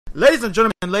Ladies and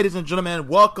gentlemen,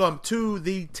 welcome to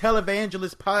the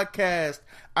Televangelist Podcast.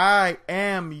 I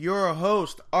am your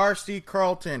host, R.C.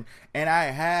 Carlton, and I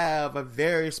have a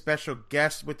very special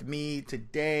guest with me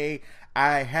today.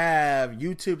 I have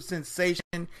YouTube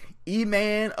sensation,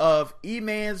 E-Man of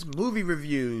E-Man's Movie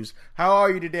Reviews. How are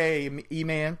you today,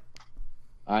 E-Man?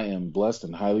 I am blessed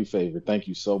and highly favored. Thank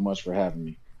you so much for having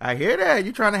me. I hear that.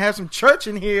 You're trying to have some church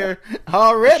in here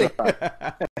already.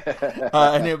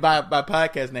 And then my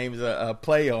podcast name is a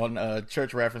play on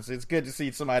church references. It's good to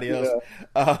see somebody else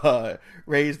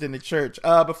raised in the church.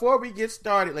 Before we get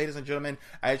started, ladies and gentlemen,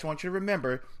 I just want you to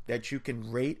remember that you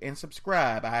can rate and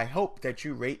subscribe. I hope that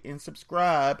you rate and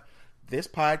subscribe this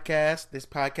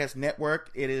podcast network.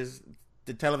 It is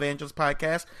the Televangelist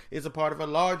Podcast is a part of a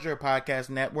larger podcast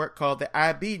network called the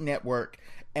IB Network.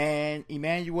 And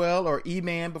Emmanuel or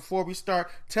E-Man, before we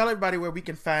start, tell everybody where we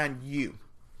can find you.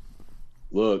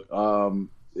 Look, like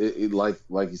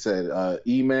you said,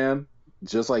 E-Man,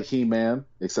 just like He-Man,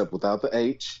 except without the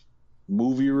H.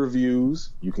 Movie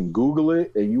reviews. You can Google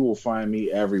it, and you will find me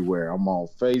everywhere. I'm on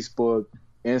Facebook,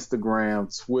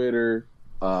 Instagram, Twitter,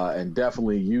 and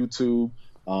definitely YouTube.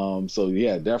 So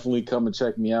yeah, definitely come and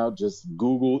check me out. Just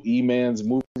Google E-Man's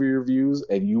Movie Reviews,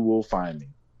 and you will find me.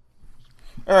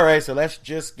 All right, so let's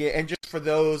just just for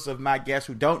those of my guests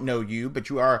who don't know you, but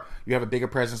you have a bigger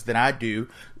presence than I do.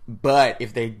 But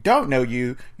if they don't know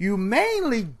you, you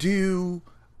mainly do,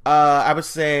 I would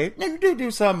say, you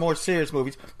do some more serious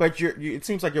movies, but it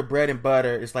seems like your bread and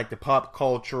butter is like the pop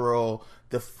cultural,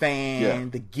 the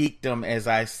fan, the geekdom, as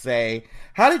I say.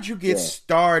 How did you get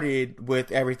started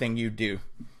with everything you do?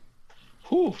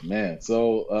 Whew, man.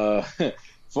 So,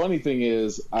 funny thing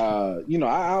is, I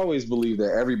always believe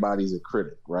that everybody's a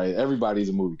critic, right? Everybody's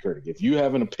a movie critic. If you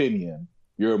have an opinion,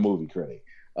 you're a movie critic.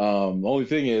 The only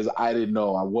thing is, I didn't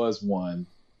know I was one.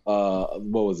 What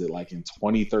was it, like in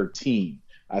 2013?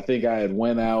 I think I had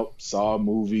went out, saw a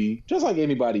movie, just like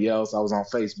anybody else. I was on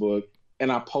Facebook,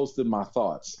 and I posted my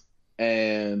thoughts.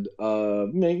 And, a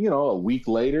week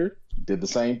later, did the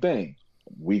same thing.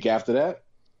 Week after that,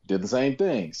 did the same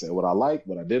thing. Said what I liked,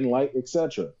 what I didn't like,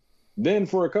 etc. Then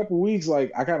for a couple of weeks,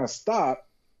 like, I kind of stopped,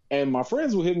 and my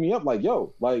friends would hit me up like,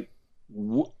 yo, like,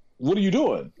 what are you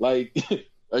doing? Like,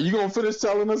 are you going to finish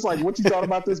telling us, like, what you thought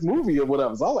about this movie or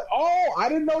whatever? So I was like, oh, I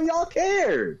didn't know y'all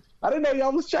cared. I didn't know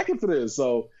y'all was checking for this.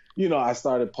 So, I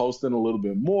started posting a little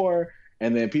bit more,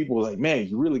 and then people were like, man,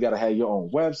 you really got to have your own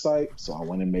website. So I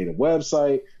went and made a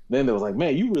website. Then they was like,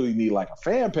 man, you really need, like, a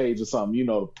fan page or something,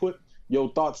 to put your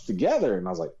thoughts together. And I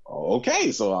was like, oh,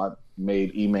 okay. So I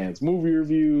made E-Man's Movie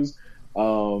Reviews.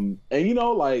 And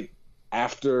like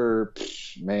after,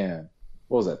 what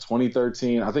was that,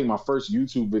 2013? I think my first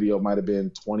YouTube video might have been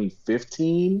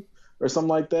 2015 or something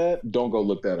like that. Don't go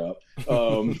look that up.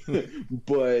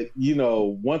 But,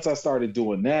 once I started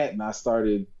doing that and I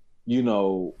started,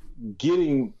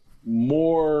 getting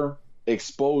more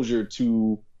exposure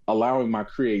to allowing my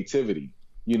creativity,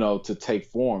 to take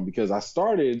form, because I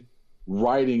started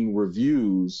writing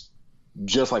reviews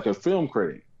just like a film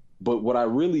critic. But what I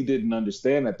really didn't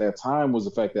understand at that time was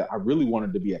the fact that I really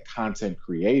wanted to be a content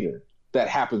creator that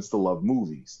happens to love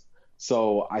movies.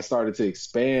 So I started to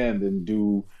expand and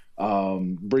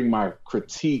bring my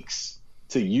critiques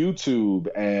to YouTube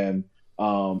and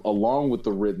along with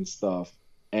the written stuff.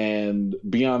 And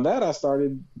beyond that, I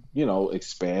started,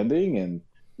 expanding and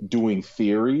doing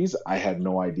theories. I had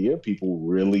no idea people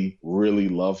really, really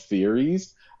love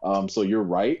theories. So you're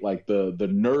right, like the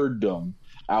nerddom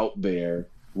out there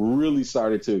really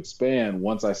started to expand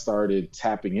once I started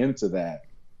tapping into that.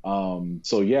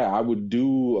 I would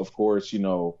do, of course,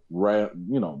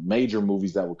 major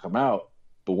movies that would come out,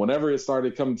 but whenever it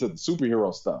started coming to the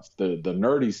superhero stuff, the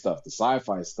nerdy stuff, the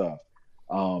sci-fi stuff,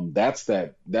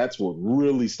 that's what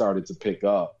really started to pick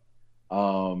up.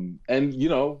 Hey,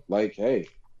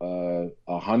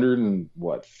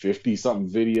 150 something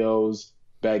videos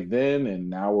back then, and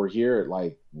now we're here at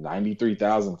like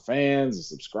 93,000 fans and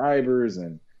subscribers,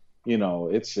 and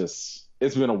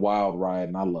it's been a wild ride,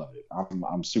 and I love it.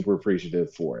 I'm super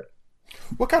appreciative for it.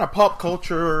 What kind of pop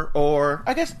culture, or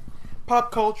I guess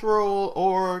pop cultural,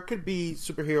 or it could be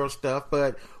superhero stuff,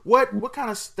 but what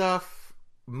kind of stuff,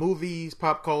 movies,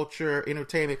 pop culture,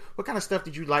 entertainment, what kind of stuff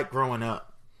did you like growing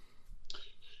up?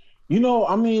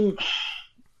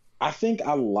 I think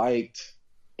I liked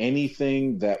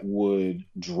anything that would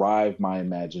drive my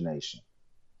imagination.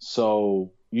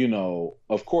 So,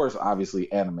 of course,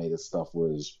 obviously animated stuff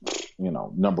was,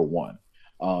 number one.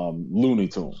 Looney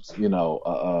Tunes,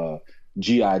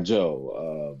 G.I.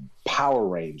 Joe, Power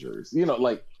Rangers,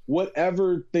 like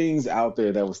whatever things out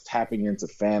there that was tapping into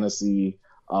fantasy,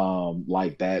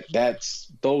 like that.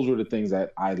 Those were the things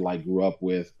that I like grew up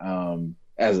with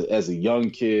as a young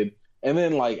kid. And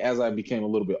then like as I became a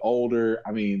little bit older,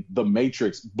 I mean, The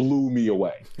Matrix blew me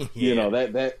away. You Yeah. know,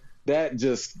 that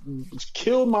just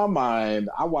killed my mind.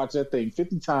 I watched that thing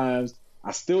 50 times.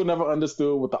 I still never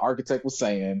understood what the architect was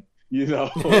saying, you know.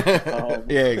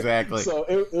 Yeah, exactly. So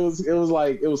it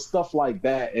was stuff like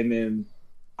that. And then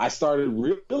I started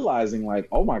realizing like,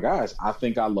 oh my gosh, I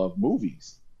think I love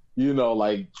movies, you know,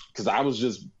 like, because I was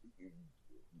just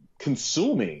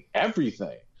consuming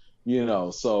everything, you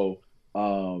know. So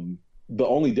the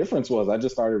only difference was I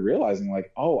just started realizing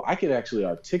like, oh, I could actually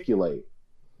articulate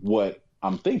what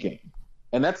I'm thinking.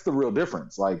 And that's the real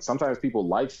difference. Like sometimes people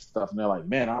like stuff and they're like,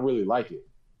 man, I really like it,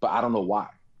 but I don't know why,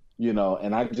 you know.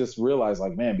 And I just realized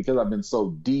like, man, because I've been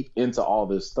so deep into all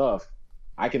this stuff,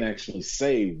 I can actually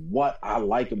say what I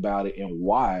like about it and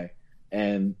why.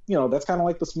 And, you know, that's kind of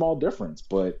like the small difference.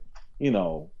 But, you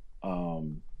know,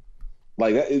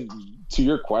 like to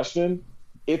your question,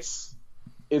 it's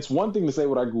one thing to say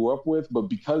what I grew up with, but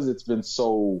because it's been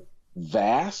so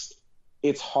vast,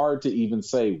 it's hard to even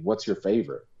say what's your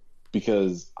favorite,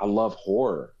 because I love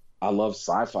horror, I love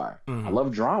sci-fi, I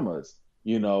love dramas,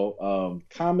 you know.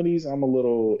 Comedies I'm a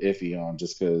little iffy on,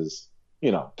 just because,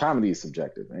 you know, comedy is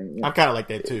subjective. And, you know, I'm kind of like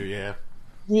that too. Yeah.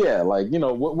 yeah, like, you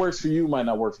know, what works for you might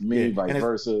not work for me, Yeah. vice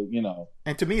versa, you know.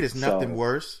 And to me, there's nothing So,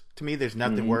 worse. To me, there's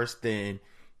nothing worse than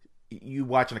you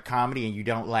watching a comedy and you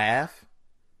don't laugh.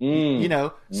 You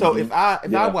know. So if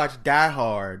I watch Die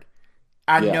Hard,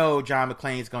 I know John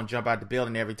McClane's gonna jump out the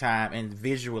building every time, and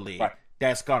visually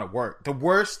that's gonna work. The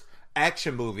worst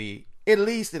action movie, at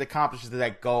least it accomplishes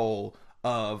that goal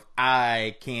of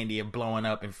eye candy and blowing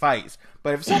up in fights.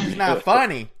 But if something's not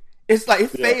funny, it's like it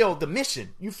failed the mission.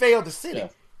 You failed the city.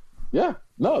 Yeah.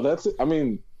 No, that's it. I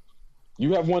mean,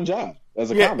 you have one job as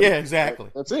a comedy. Yeah, exactly.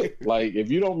 That's it. Like, if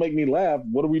you don't make me laugh,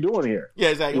 what are we doing here? Yeah,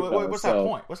 exactly. You know, What's our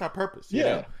point? What's our purpose?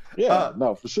 Yeah.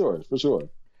 No, for sure.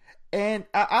 And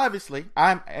obviously,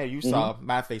 you saw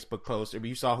my Facebook post.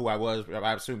 You saw who I was.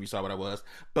 I assume you saw what I was.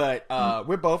 But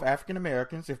we're both African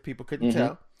Americans, if people couldn't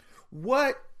tell.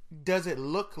 What does it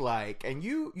look like? And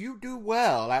you do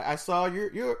well. I saw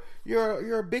you're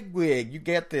a big wig. You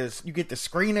get the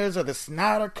screeners or the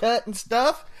Snyder cut and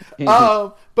stuff. And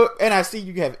I see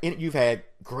you've had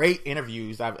great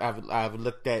interviews. I've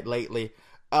looked at lately.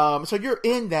 So you're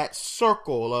in that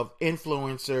circle of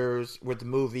influencers with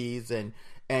movies and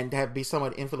have be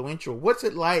somewhat influential. What's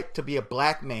it like to be a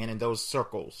black man in those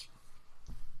circles?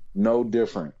 No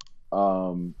different.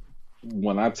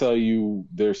 When I tell you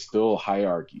there's still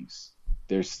hierarchies,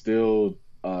 there's still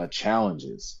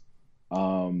challenges.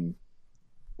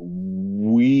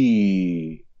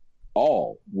 We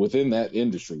all within that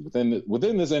industry,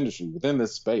 within this industry, within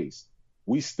this space,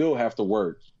 we still have to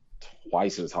work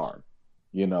twice as hard.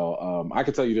 You know, I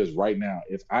can tell you this right now.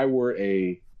 If I were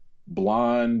a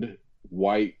blonde,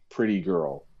 white, pretty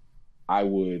girl, I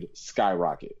would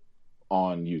skyrocket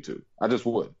on YouTube. I just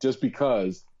would, just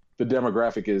because the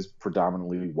demographic is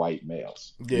predominantly white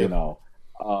males. You know,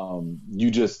 I don't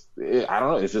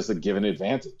know. It's just a given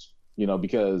advantage, you know,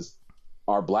 because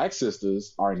our black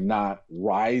sisters are not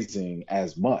rising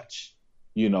as much,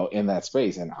 you know, in that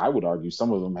space. And I would argue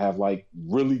some of them have like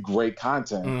really great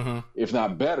content, if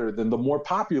not better than the more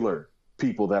popular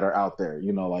people that are out there,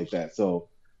 you know, like that. So,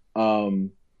 you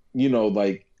know,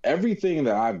 like everything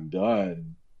that I've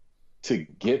done to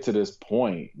get to this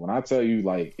point, when I tell you,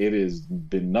 like, it has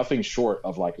been nothing short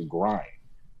of like a grind.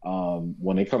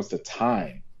 When it comes to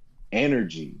time,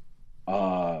 energy,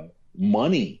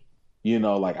 money, you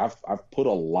know, like I've put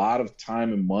a lot of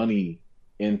time and money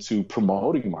into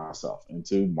promoting myself,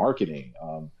 into marketing,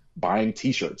 buying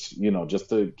t-shirts, you know, just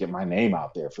to get my name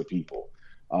out there for people,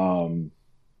 you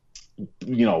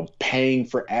know, paying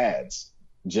for ads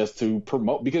just to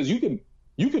promote, because you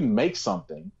can make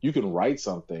something, you can write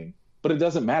something, but it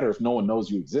doesn't matter if no one knows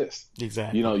you exist.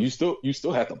 Exactly. You know, you still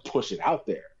have to push it out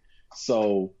there.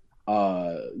 So,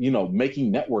 you know,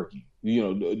 making networking, you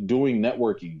know, doing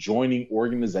networking, joining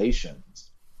organizations,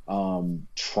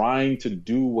 trying to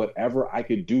do whatever I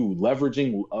could do,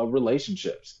 leveraging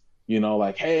relationships, you know,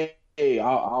 like, hey,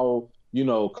 I'll, you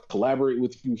know, collaborate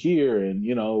with you here, and,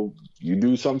 you know, you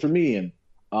do something for me. And,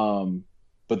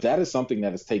 but that is something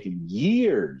that has taken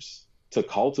years to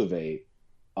cultivate,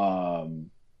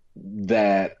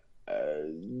 that,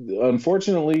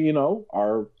 unfortunately, you know,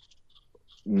 our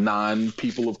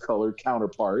non-people of color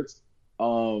counterparts,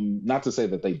 not to say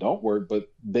that they don't work,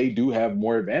 but they do have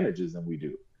more advantages than we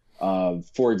do.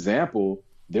 For example,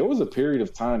 there was a period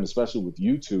of time, especially with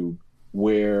YouTube,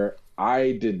 where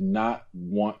I did not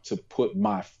want to put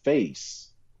my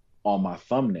face on my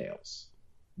thumbnails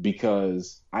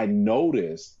because I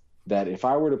noticed that if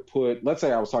I were to put, let's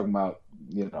say I was talking about,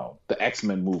 the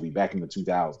X-Men movie back in the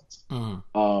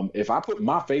 2000s. If I put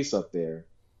my face up there,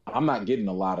 I'm not getting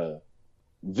a lot of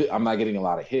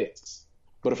hits.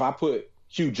 But if I put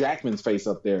Hugh Jackman's face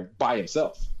up there by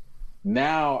himself,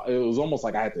 now it was almost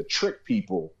like I had to trick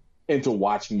people into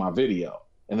watching my video.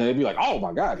 And then they'd be like, "Oh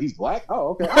my God, he's black.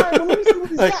 Oh, okay. All right, well, let me see what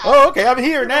he's got. Oh, okay, I'm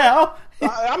here now.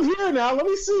 I'm here now. Let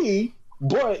me see."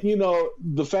 But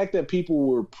the fact that people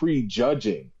were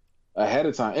prejudging ahead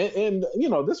of time, and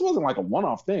this wasn't like a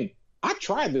one-off thing. I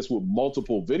tried this with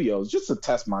multiple videos just to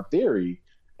test my theory,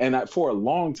 and for a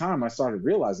long time, I started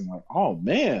realizing, like, oh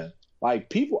man, like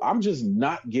people, I'm just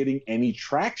not getting any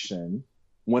traction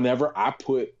whenever I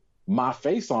put my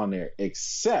face on there,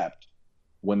 except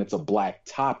when it's a black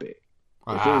topic.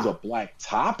 If it was a black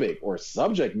topic or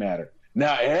subject matter,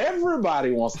 now everybody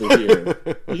wants to hear,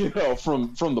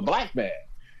 from the black man,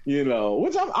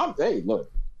 which hey,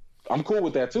 look, I'm cool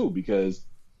with that too, because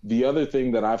the other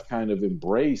thing that I've kind of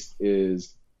embraced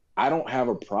is I don't have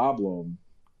a problem,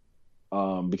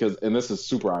 because, and this is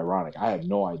super ironic, I had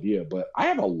no idea, but I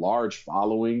have a large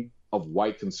following of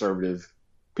white conservative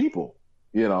people,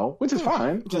 which is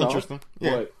fine. It's interesting.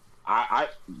 Yeah. But I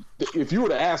if you were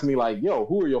to ask me like, yo,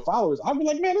 who are your followers? I'd be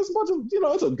like, man, it's a bunch of,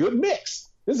 it's a good mix.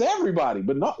 It's everybody,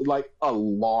 but not like a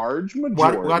large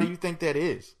majority. Why do you think that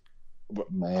is?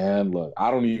 But man, look,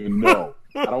 I don't even know.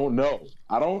 I don't know.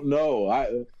 I don't know.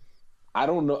 I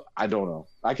don't know.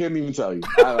 I can't even tell you.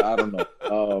 I don't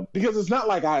know. Because it's not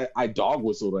like I dog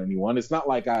whistle to anyone. It's not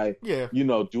like I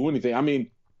do anything. I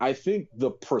mean, I think the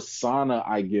persona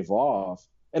I give off,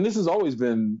 and this has always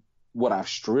been what I've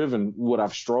strove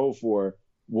for,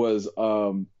 was I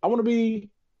want to be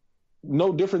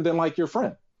no different than like your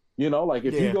friend. Like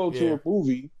if you go to a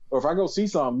movie, or if I go see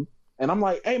something and I'm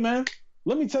like, hey man,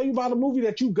 let me tell you about a movie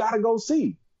that you gotta go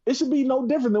see. It should be no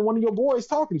different than one of your boys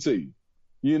talking to you,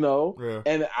 Yeah.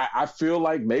 And I feel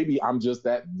like maybe I'm just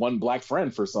that one black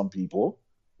friend for some people,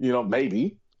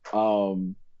 maybe, maybe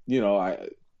I'm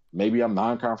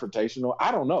non-confrontational.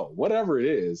 I don't know. Whatever it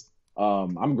is,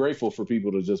 I'm grateful for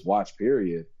people to just watch,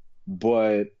 period.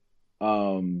 But,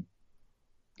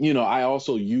 I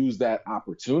also use that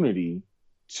opportunity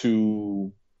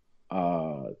to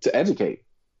educate,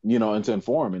 and to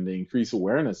inform and to increase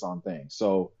awareness on things.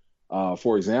 So,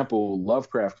 for example,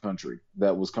 Lovecraft Country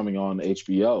that was coming on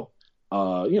HBO, it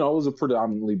was a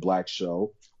predominantly black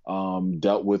show,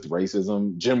 dealt with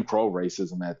racism, Jim Crow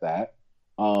racism at that.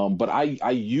 But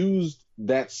I used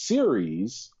that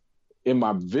series in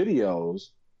my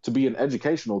videos to be an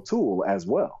educational tool as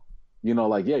well.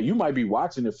 You might be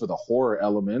watching it for the horror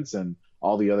elements and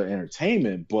all the other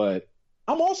entertainment, but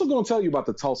I'm also going to tell you about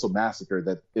the Tulsa Massacre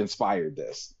that inspired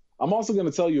this. I'm also going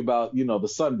to tell you about, the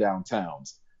sundown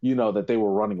towns, that they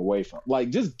were running away from. Like,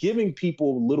 just giving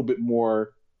people a little bit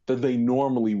more than they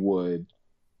normally would,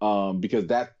 because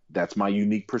that's my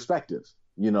unique perspective,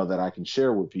 that I can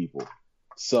share with people.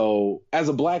 So as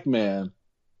a black man,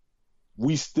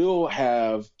 we still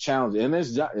have challenges, and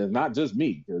it's not just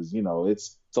me, because,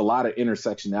 it's a lot of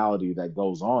intersectionality that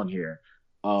goes on here.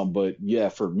 But yeah,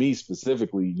 for me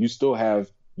specifically, you still have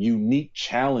unique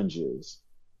challenges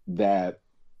that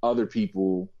other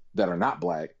people that are not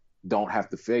black don't have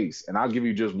to face. And I'll give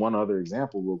you just one other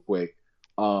example real quick.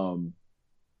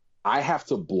 I have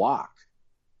to block,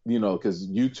 because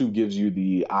YouTube gives you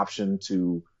the option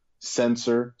to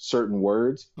censor certain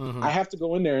words. Mm-hmm. I have to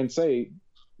go in there and say,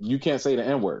 you can't say the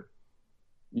N-word,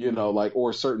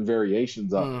 or certain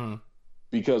variations of it.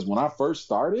 Because when I first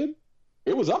started,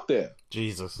 it was up there.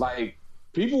 Jesus. Like,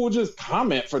 people would just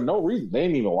comment for no reason. They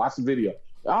didn't even watch the video.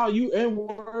 Oh, you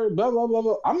N-word, blah, blah, blah,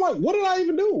 blah. I'm like, what did I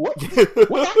even do? What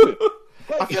happened?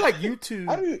 I feel like YouTube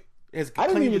I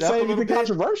didn't even say anything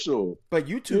controversial. But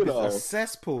YouTube is a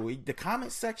cesspool. The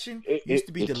comment section used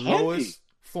to be the lowest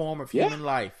form of human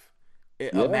life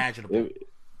imaginable.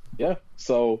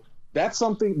 So that's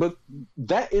something, but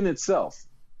that in itself,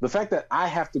 the fact that I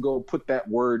have to go put that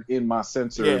word in my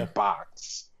censor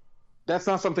box, that's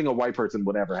not something a white person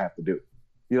would ever have to do.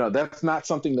 That's not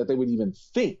something that they would even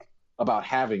think about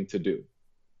having to do.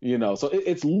 So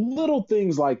it's little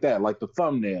things like that, like the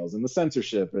thumbnails and the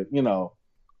censorship, and,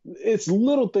 it's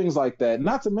little things like that.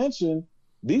 Not to mention,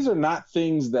 these are not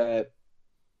things that,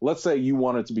 let's say you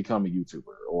wanted to become a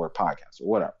YouTuber or a podcaster or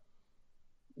whatever.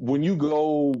 When you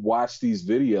go watch these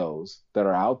videos that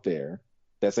are out there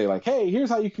that say like, hey, here's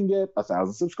how you can get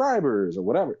 1,000 subscribers or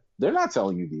whatever, they're not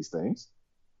telling you these things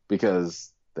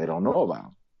because they don't know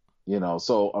about them.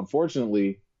 So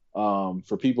unfortunately,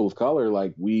 for people of color,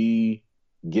 like, we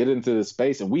get into this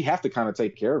space and we have to kind of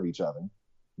take care of each other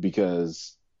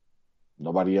because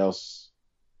nobody else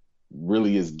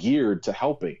really is geared to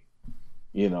helping,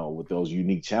 with those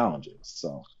unique challenges.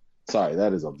 So, sorry,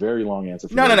 that is a very long answer.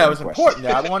 No. It's important.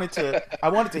 I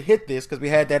wanted to hit this because we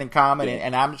had that in common,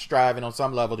 and I'm striving on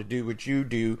some level to do what you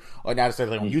do, or not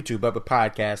necessarily on YouTube, but with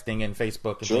podcasting and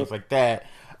Facebook and things like that.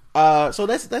 So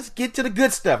let's get to the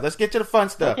good stuff. Let's get to the fun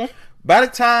stuff. Okay. By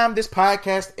the time this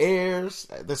podcast airs,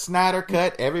 the Snyder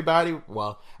Cut,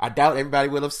 I doubt everybody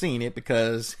will have seen it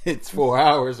because it's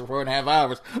 4.5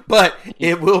 hours, but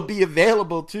it will be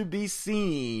available to be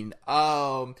seen.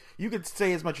 You can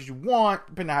say as much as you want,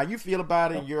 depending on how you feel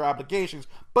about it and your obligations,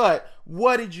 but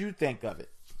what did you think of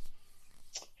it?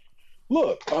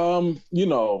 Look,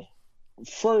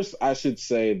 first I should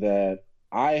say that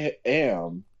I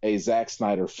am a Zack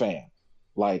Snyder fan.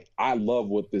 Like, I love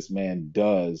what this man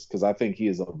does because I think he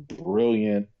is a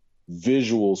brilliant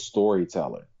visual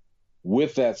storyteller.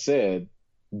 With that said,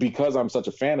 because I'm such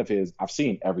a fan of his, I've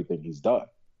seen everything he's done.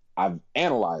 I've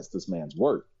analyzed this man's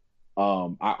work.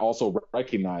 I also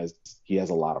recognize he has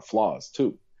a lot of flaws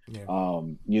too. Yeah.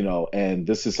 And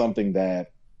this is something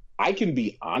that I can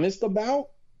be honest about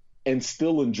and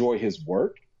still enjoy his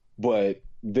work. But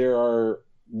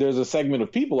there's a segment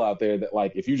of people out there that,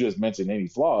 like, if you just mention any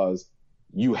flaws,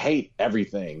 you hate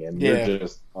everything and you're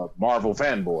just a Marvel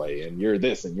fanboy and you're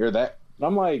this and you're that. And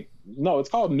I'm like, no, it's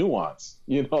called nuance.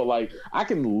 Like, I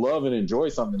can love and enjoy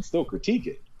something and still critique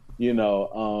it,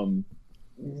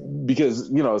 because,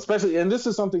 especially, and this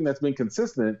is something that's been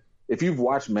consistent. If you've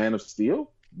watched Man of Steel,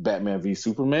 Batman v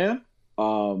Superman,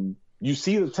 you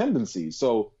see the tendency.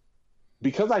 So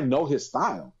because I know his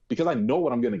style, because I know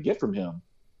what I'm going to get from him,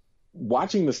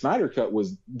 watching the Snyder Cut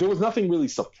there was nothing really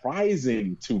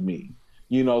surprising to me.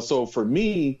 So for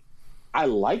me, I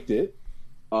liked it.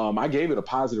 I gave it a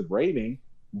positive rating,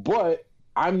 but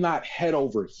I'm not head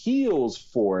over heels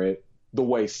for it the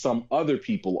way some other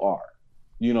people are.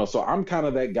 So I'm kind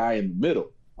of that guy in the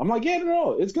middle. I'm like, yeah,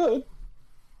 no, it's good,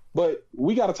 but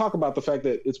we got to talk about the fact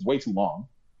that it's way too long.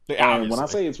 And when I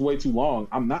say it's way too long,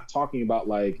 I'm not talking about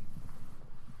like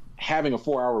having a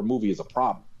 4-hour movie is a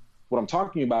problem. What I'm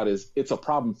talking about is it's a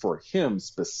problem for him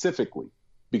specifically,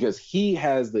 because he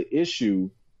has the issue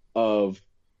of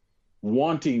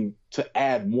wanting to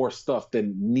add more stuff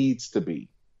than needs to be.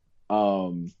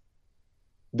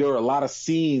 There are a lot of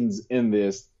scenes in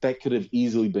this that could have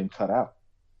easily been cut out.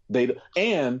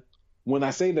 And when I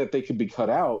say that they could be cut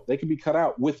out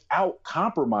without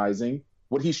compromising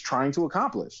what he's trying to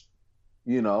accomplish.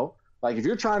 Like, if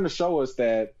you're trying to show us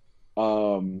that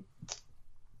the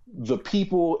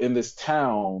people in this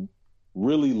town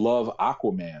really love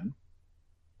Aquaman,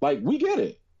 like, we get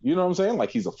it. You know what I'm saying? Like,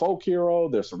 he's a folk hero.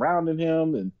 They're surrounding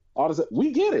him and all this.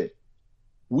 We get it.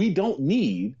 We don't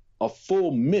need a full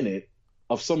minute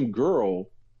of some girl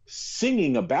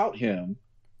singing about him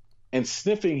and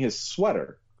sniffing his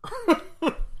sweater.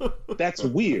 That's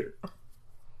weird.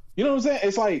 You know what I'm saying?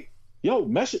 It's like, yo,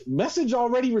 message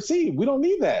already received. We don't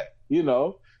need that,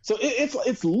 So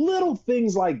it's little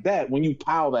things like that when you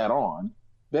pile that on.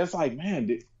 That's like,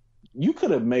 man, you could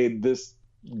have made this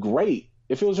great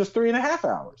if it was just 3.5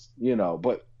 hours,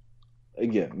 But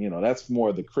again, that's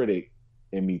more the critic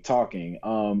in me talking.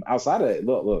 Outside of that,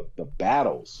 look, the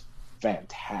battles,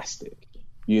 fantastic.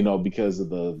 Because of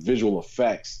the visual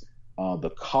effects,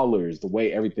 the colors, the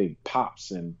way everything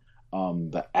pops, and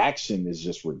the action is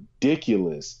just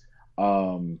ridiculous.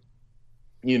 So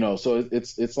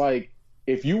it's like,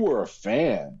 if you were a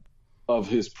fan of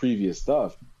his previous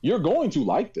stuff, you're going to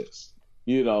like this.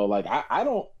 Like, I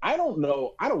don't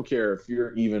know. I don't care if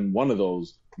you're even one of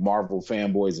those Marvel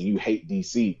fanboys and you hate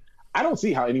DC. I don't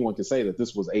see how anyone can say that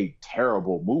this was a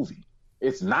terrible movie.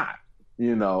 It's not.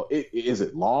 Is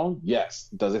it long? Yes.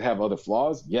 Does it have other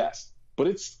flaws? Yes. But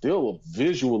it's still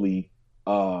visually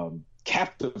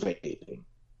captivating,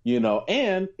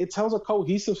 and it tells a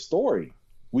cohesive story.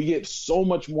 We get so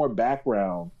much more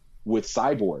background with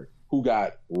Cyborg, who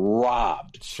got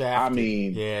robbed. Shafted. I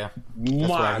mean, yeah,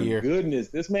 my goodness,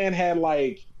 this man had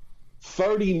like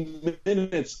 30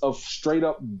 minutes of straight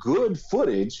up good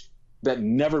footage that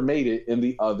never made it in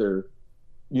the other,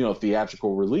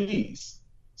 theatrical release.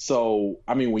 So,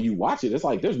 I mean, when you watch it, it's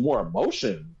like there's more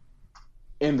emotion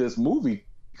in this movie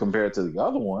compared to the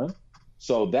other one.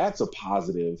 So that's a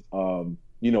positive.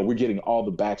 We're getting all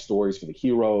the backstories for the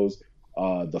heroes,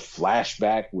 the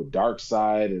flashback with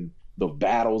Darkseid and the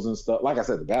battles and stuff. Like I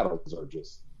said, the battles are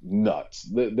just nuts.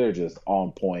 They're just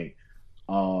on point.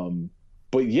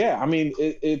 But yeah, I mean,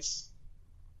 it's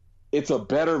a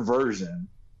better version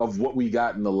of what we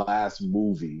got in the last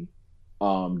movie,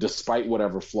 despite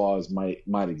whatever flaws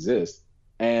might exist.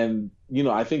 And,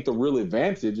 I think the real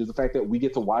advantage is the fact that we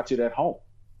get to watch it at home,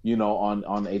 on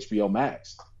HBO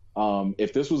Max.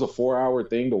 If this was a 4-hour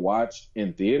thing to watch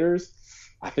in theaters,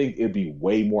 I think it'd be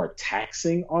way more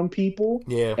taxing on people.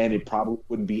 Yeah. And it probably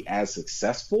wouldn't be as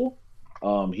successful.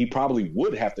 He probably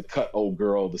would have to cut old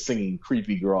girl, the singing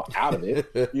creepy girl, out of it,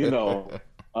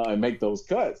 and make those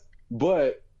cuts.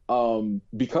 But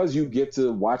because you get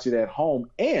to watch it at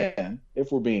home, and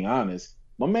if we're being honest,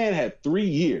 my man had 3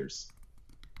 years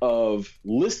of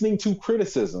listening to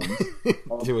criticisms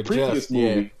of the previous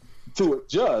movie to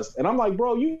adjust. And I'm like,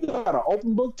 bro, you got an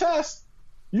open book test.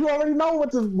 You already know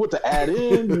what to add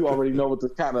in. You already know what to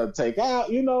kind of take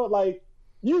out. Like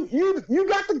you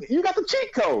got the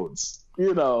cheat codes.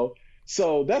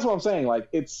 So that's what I'm saying. Like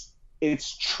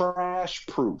it's trash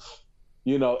proof.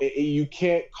 You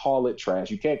can't call it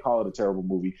trash. You can't call it a terrible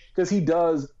movie because he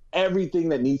does everything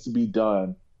that needs to be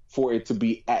done for it to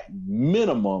be at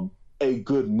minimum a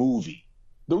good movie.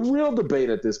 The real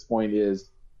debate at this point is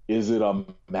it a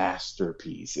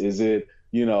masterpiece? Is it,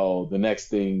 the next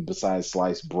thing besides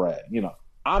sliced bread?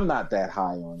 I'm not that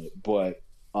high on it, but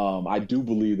I do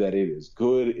believe that it is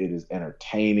good. It is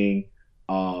entertaining.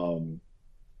 And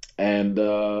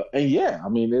yeah, I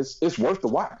mean, it's worth the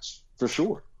watch for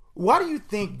sure. Why do you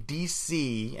think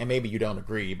DC, and maybe you don't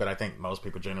agree, but I think most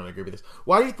people generally agree with this,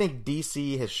 why do you think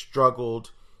DC has struggled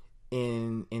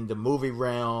in the movie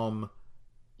realm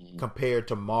compared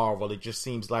to Marvel? It just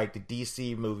seems like the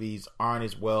DC movies aren't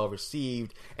as well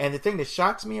received. And the thing that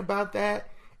shocks me about that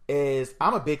is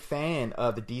I'm a big fan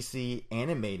of the DC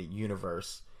animated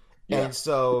universe. Yeah. And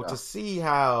so to see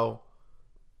how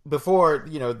before,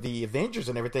 the Avengers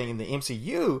and everything in the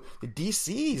MCU, the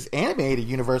DC's animated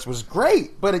universe was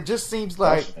great, but it just seems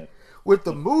like with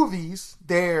the movies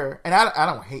there, and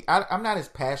I'm not as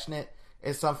passionate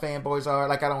as some fanboys are.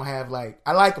 Like I don't have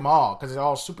I like them all because they're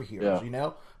all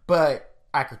superheroes, but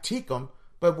I critique them.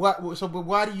 But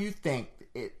why do you think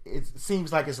it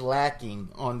seems like it's lacking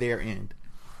on their end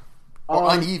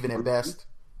or uneven at best?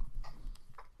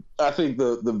 I think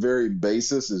the very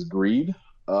basis is greed.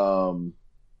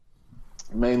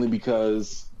 Mainly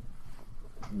because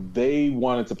they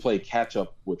wanted to play catch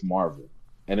up with Marvel.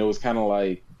 And it was kind of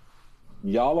like,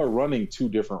 y'all are running two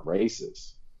different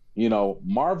races.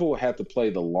 Marvel had to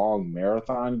play the long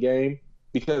marathon game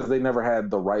because they never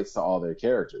had the rights to all their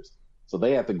characters. So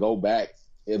they had to go back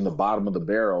in the bottom of the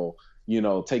barrel,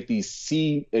 take these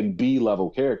C and B level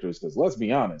characters. Because let's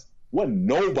be honest,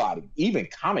 nobody, even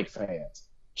comic fans,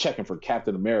 checking for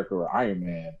Captain America or Iron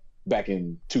Man back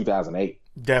in 2008.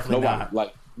 Definitely not.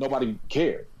 Nobody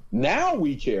cared. Now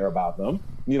we care about them.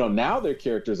 Now their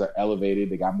characters are elevated.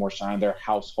 They got more shine. They're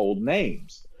household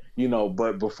names.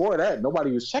 But before that,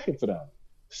 nobody was checking for them.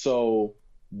 So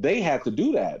they had to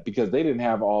do that because they didn't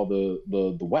have all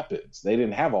the weapons. They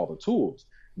didn't have all the tools.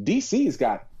 DC's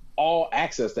got all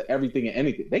access to everything and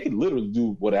anything. They could literally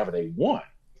do whatever they want.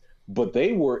 But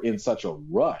they were in such a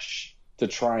rush to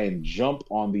try and jump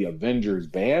on the Avengers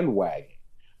bandwagon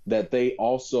that they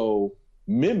also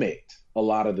mimicked a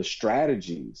lot of the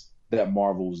strategies that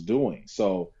Marvel was doing.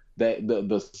 So that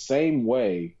the same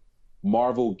way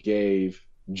Marvel gave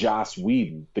Joss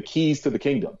Whedon the keys to the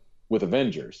kingdom with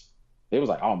Avengers, they was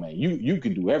like, oh man, you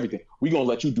can do everything. We're gonna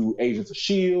let you do Agents of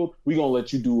S.H.I.E.L.D. We're gonna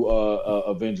let you do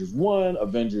Avengers 1,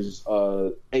 Avengers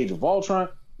Age of Ultron.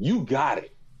 You got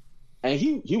it. And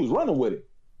he was running with it.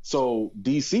 So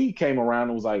DC came around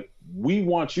and was like, we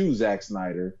want you, Zack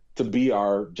Snyder, to be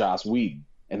our Joss Whedon.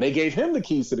 And they gave him the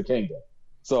keys to the kingdom.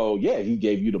 So, yeah, he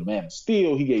gave you the Man of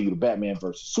Steel. He gave you the Batman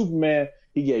versus Superman.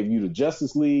 He gave you the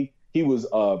Justice League. He was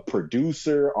a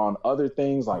producer on other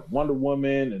things like Wonder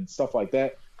Woman and stuff like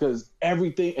that. Because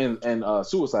everything, and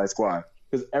Suicide Squad,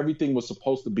 because everything was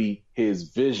supposed to be his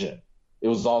vision. It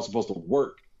was all supposed to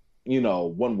work,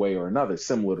 one way or another,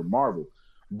 similar to Marvel.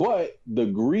 But the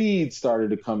greed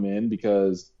started to come in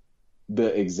because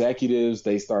the executives,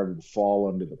 they started to fall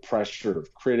under the pressure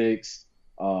of critics.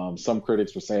 Some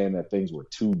critics were saying that things were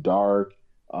too dark,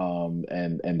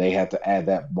 and they had to add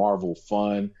that Marvel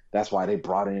fun. That's why they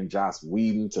brought in Joss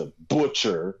Whedon to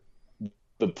butcher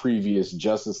the previous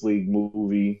Justice League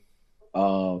movie.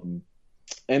 And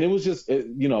it was just,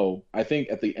 I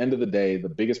think at the end of the day, the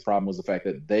biggest problem was the fact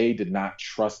that they did not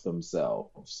trust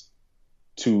themselves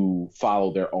to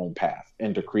follow their own path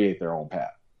and to create their own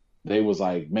path. They was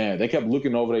like, man, they kept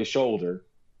looking over their shoulder,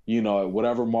 at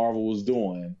whatever Marvel was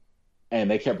doing. And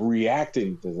they kept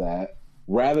reacting to that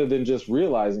rather than just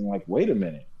realizing, like, wait a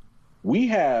minute, we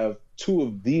have two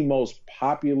of the most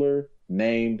popular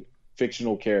named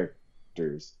fictional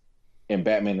characters in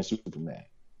Batman and Superman.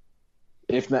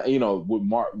 If not, with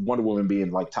Wonder Woman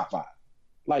being like top 5.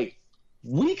 Like,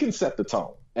 we can set the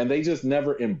tone, and they just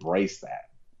never embrace that.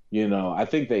 I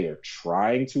think they are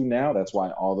trying to now. That's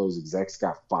why all those execs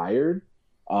got fired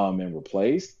and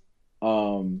replaced.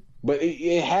 But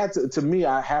it had to me,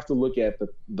 I have to look at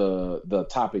the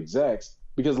top execs,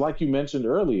 because like you mentioned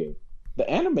earlier, the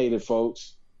animated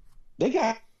folks, they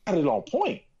got it on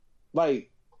point.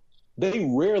 Like, they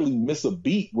rarely miss a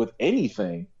beat with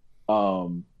anything.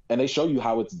 And they show you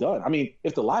how it's done. I mean,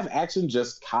 if the live action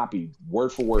just copied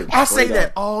word for word. I say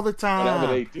that all the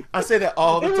time. I say that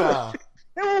all the time.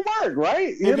 It will work,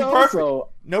 right? It'd be perfect. So,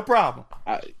 no problem.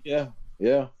 Yeah.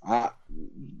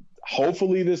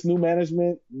 Hopefully this new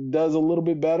management does a little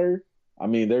bit better. I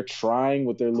mean, they're trying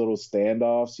with their little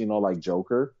standoffs, like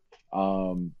Joker.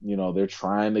 They're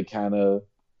trying to kind of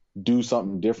do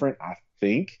something different. I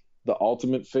think the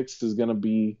ultimate fix is going to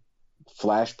be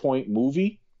Flashpoint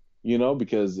movie,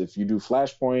 because if you do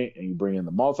Flashpoint and you bring in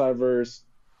the multiverse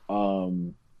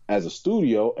as a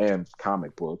studio and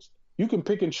comic books, you can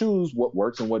pick and choose what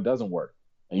works and what doesn't work.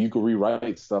 And you can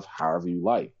rewrite stuff however you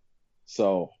like.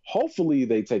 So hopefully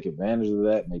they take advantage of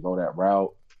that and they go that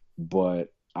route.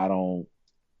 But I don't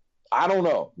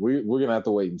know. We're going to have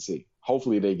to wait and see.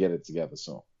 Hopefully they get it together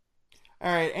soon.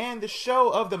 All right, and the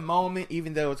show of the moment,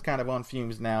 even though it's kind of on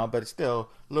fumes now, but it's still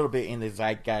a little bit in the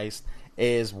zeitgeist,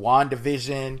 is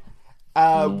WandaVision.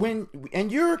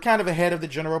 And you're kind of ahead of the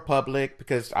general public,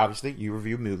 because obviously you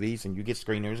review movies and you get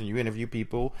screeners and you interview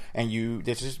people, and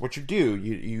this is what you do.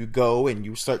 You go and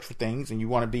you search for things and you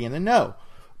want to be in the know.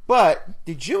 But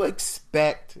did you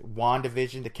expect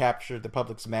WandaVision to capture the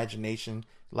public's imagination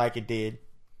like it did?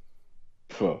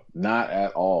 Not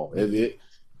at all.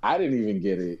 I didn't even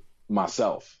get it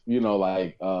myself,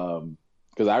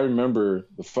 because I remember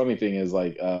the funny thing is,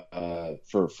 like,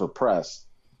 for press,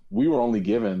 we were only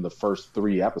given the first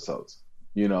 3 episodes,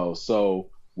 so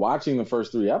watching the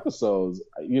first 3 episodes,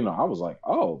 I was like,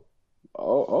 oh,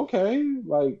 okay,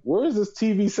 like, where is this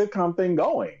TV sitcom thing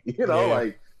going?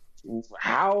 Like,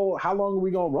 how long are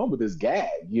we gonna run with this gag?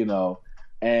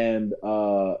 And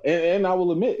I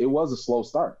will admit, it was a slow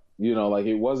start. Like,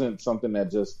 it wasn't something that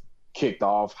just kicked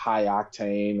off high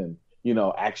octane and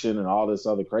action and all this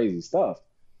other crazy stuff.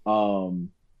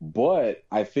 But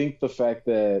I think the fact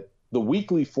that the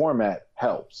weekly format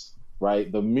helps,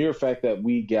 right? The mere fact that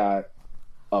we got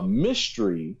a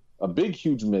mystery, a big,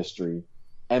 huge mystery,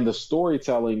 and the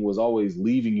storytelling was always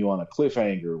leaving you on a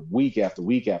cliffhanger week after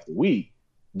week after week,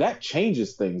 that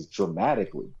changes things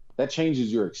dramatically. That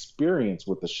changes your experience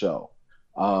with the show.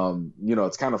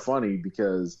 It's kind of funny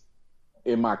because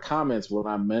in my comments, when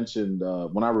I mentioned,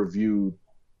 when I reviewed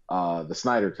the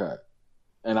Snyder Cut,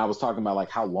 and I was talking about like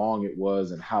how long it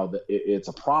was and how it's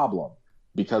a problem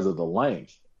because of the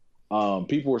length.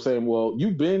 People were saying, well, you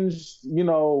binged,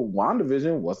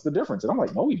 WandaVision. What's the difference? And I'm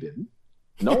like, no, we didn't.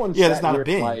 No one. Yeah, it's not a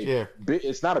binge. Like, yeah,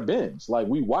 it's not a binge. Like,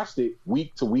 we watched it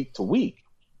week to week to week,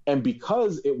 and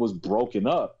because it was broken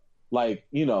up, like,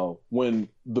 when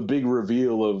the big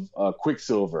reveal of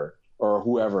Quicksilver or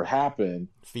whoever happened,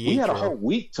 we had a whole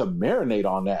week to marinate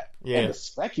on that and to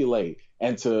speculate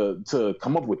and to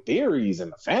come up with theories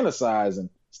and to fantasize and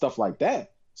stuff like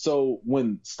that. So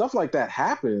when stuff like that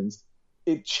happens,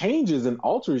 it changes and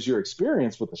alters your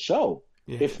experience with the show.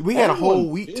 Yeah. If we had a whole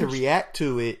week to react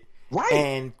to it, right,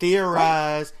 and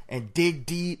theorize and dig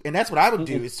deep, and that's what I would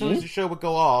do. As soon as the show would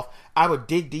go off, I would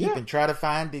dig deep and try to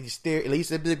find at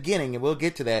least at the beginning, and we'll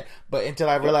get to that. But until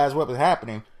I realized what was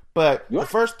happening. But the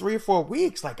first 3 or 4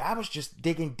 weeks, like, I was just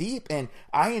digging deep, and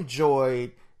I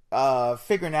enjoyed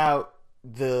figuring out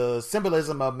the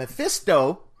symbolism of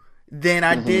Mephisto than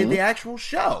I did the actual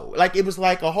show. Like, it was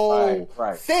like a whole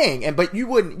thing. But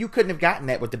you couldn't have gotten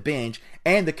that with the binge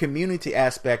and the community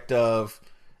aspect of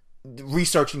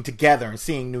researching together and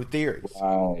seeing new theories.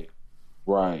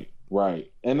 Right.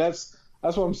 And that's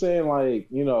what I'm saying. Like,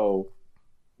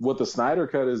 what the Snyder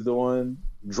Cut is doing,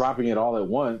 dropping it all at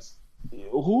once.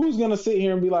 Who's gonna sit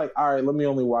here and be like, all right, let me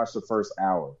only watch the first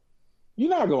hour?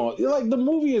 You're not going. Like, the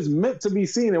movie is meant to be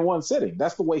seen in one sitting.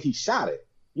 That's the way he shot it.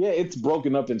 Yeah, it's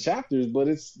broken up in chapters, but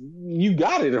you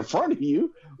got it in front of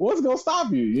you. What's gonna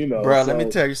stop you? Bro, let me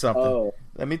tell you something.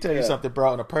 Let me tell you something,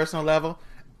 bro. On a personal level,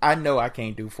 I know I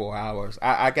can't do 4 hours.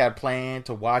 I got a plan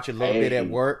to watch a little bit at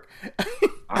work.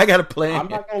 I got a plan. I'm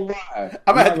not gonna lie.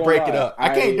 I'm gonna have to break it up. I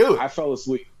can't do it. I fell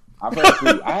asleep.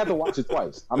 I had to watch it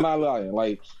twice. I'm not lying.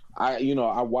 Like, I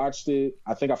watched it.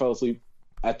 I think I fell asleep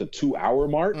at the 2-hour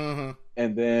mark,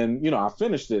 and then I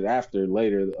finished it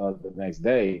later the next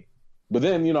day. But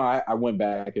then I went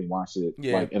back and watched it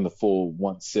like in the full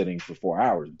one sitting for 4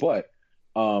 hours. But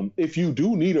if you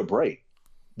do need a break,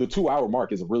 the 2-hour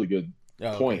mark is a really good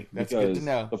point. That's because good to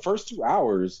know. The first 2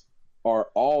 hours, are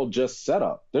all just set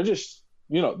up. They're just,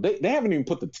 they haven't even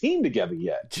put the team together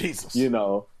yet. Jesus.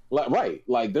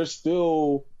 Like they're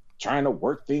still trying to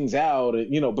work things out,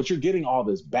 and but you're getting all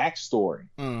this backstory.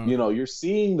 You're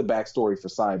seeing the backstory for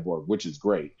Cyborg, which is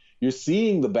great. You're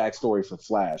seeing the backstory for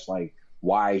Flash, like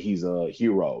why he's a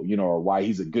hero, or why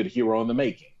he's a good hero in the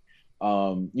making.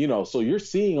 So you're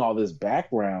seeing all this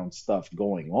background stuff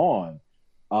going on.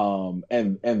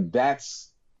 And that's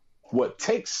what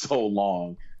takes so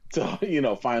long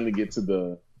to, finally get to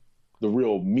the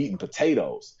real meat and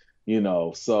potatoes,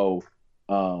 So,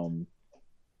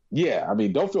 yeah, I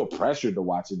mean, don't feel pressured to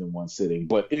watch it in one sitting,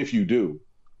 but if you do,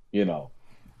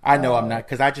 I know I'm not,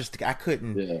 because I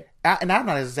couldn't. Yeah. And I'm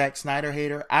not a Zack Snyder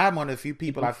hater. I'm one of the few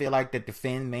people I feel like that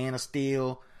defend Man of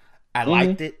Steel. I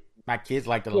liked it. My kids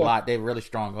liked it a lot. They're really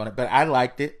strong on it, but I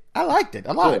liked it. I liked it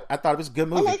a lot. Yeah. I thought it was a good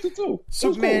movie. I liked it too.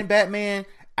 Superman, cool. Batman,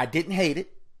 I didn't hate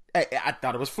it. I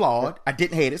thought it was flawed. I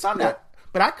didn't hate it. So I'm not.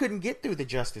 But I couldn't get through the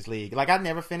Justice League. Like, I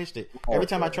never finished it. Every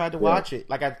time I tried to watch it,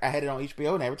 like I had it on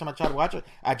HBO, and every time I tried to watch it,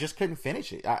 I just couldn't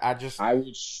finish it. I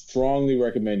would strongly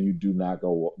recommend you do not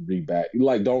go read back.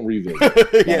 Like, don't revisit.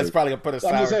 Yeah, it's probably gonna put a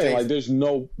sour taste. I'm just saying,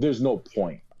 like, there's no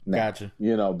point. Now, gotcha.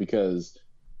 Because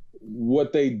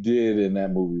what they did in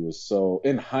that movie was so,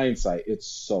 in hindsight, it's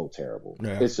so terrible.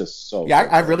 Yeah. It's just so. Yeah,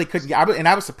 I really couldn't.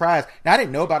 I was surprised. Now, I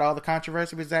didn't know about all the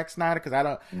controversy with Zack Snyder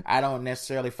because I don't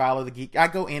necessarily follow the geek. I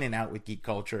go in and out with geek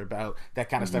culture about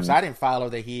that kind of stuff. So I didn't follow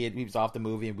that he was off the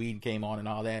movie and Whedon came on and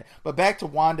all that. But back to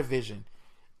WandaVision.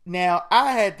 Now,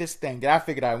 I had this thing that I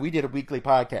figured out. We did a weekly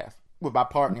podcast with my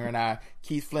partner and I,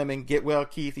 Keith Fleming. Get well,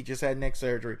 Keith. He just had neck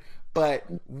surgery. But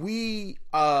he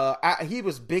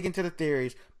was big into the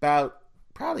theories. About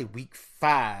probably week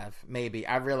 5, maybe,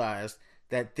 I realized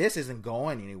that this isn't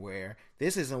going anywhere.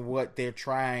 This isn't what they're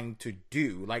trying to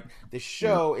do. Like, the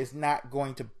show is not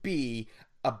going to be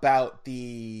about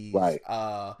these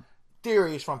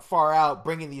theories from far out,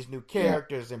 bringing these new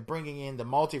characters and bringing in the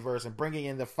multiverse and bringing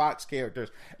in the Fox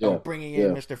characters and bringing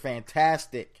in Mr.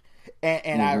 Fantastic.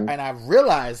 And I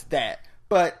realized that.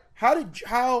 But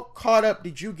how caught up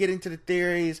did you get into the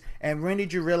theories, and when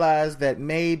did you realize that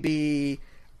maybe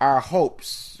our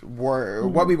hopes were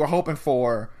what we were hoping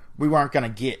for, we weren't going to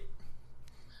get?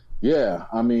 Yeah,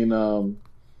 I mean,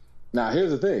 now here's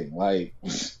the thing. Like,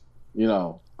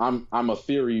 I'm a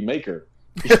theory maker.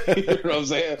 You know what I'm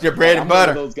saying? Your bread and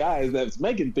butter. I'm one of those guys that's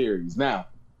making theories. Now,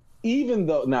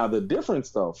 the difference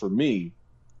though for me,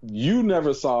 you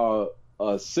never saw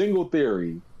a single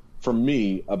theory from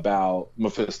me about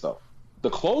Mephisto.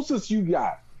 The closest you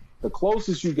got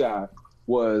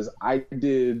was I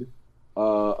did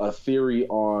a theory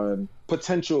on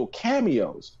potential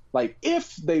cameos. Like,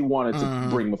 if they wanted to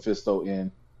bring Mephisto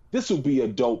in, this would be a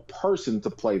dope person to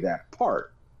play that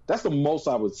part. That's the most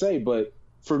I would say. But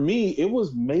for me, it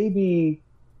was maybe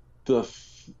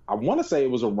I want to say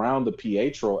it was around the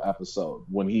Pietro episode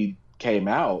when he came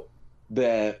out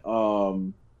that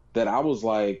I was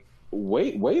like,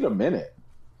 wait a minute,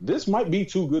 this might be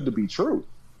too good to be true.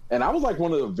 And I was like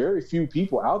one of the very few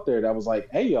people out there that was like,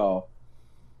 hey y'all,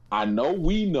 I know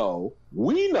we know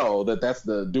that that's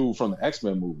the dude from the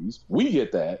X-Men movies. We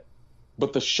get that,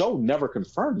 but the show never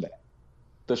confirmed that.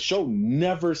 The show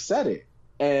never said it.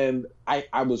 And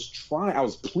I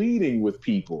was pleading with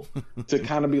people to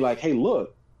kind of be like, hey,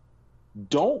 look,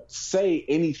 don't say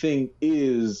anything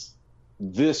is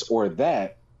this or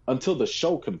that until the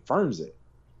show confirms it.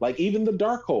 Like, even the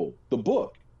Darkhold, the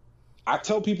book. I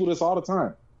tell people this all the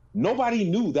time. Nobody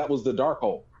knew that was the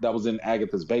Darkhold that was in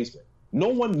Agatha's basement. No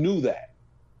one knew that.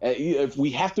 If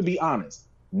we have to be honest,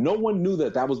 no one knew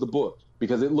that was the book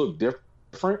because it looked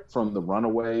different from the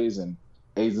Runaways and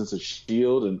Agents of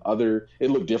S.H.I.E.L.D. and other. It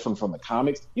looked different from the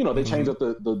comics. They changed up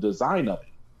the design of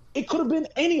it. It could have been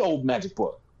any old magic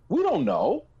book. We don't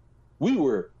know. We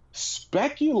were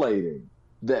speculating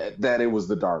that it was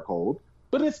the Darkhold,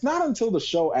 but it's not until the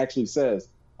show actually says,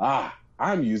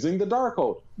 I'm using the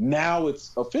Darkhold. Now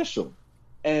it's official.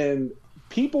 And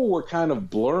people were kind of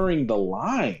blurring the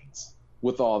lines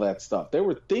with all that stuff. They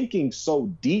were thinking so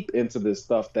deep into this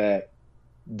stuff that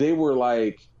they were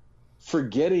like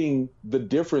forgetting the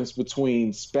difference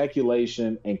between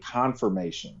speculation and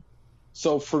confirmation.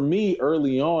 So for me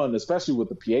early on, especially with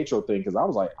the Pietro thing, because I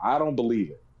was like, I don't believe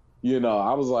it.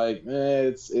 I was like,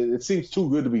 it seems too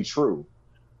good to be true.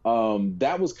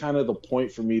 That was kind of the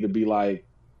point for me to be like,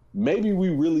 maybe we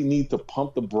really need to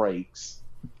pump the brakes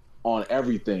on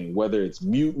everything, whether it's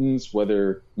mutants,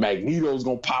 whether Magneto's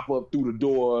gonna pop up through the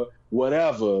door,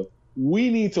 whatever. We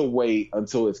need to wait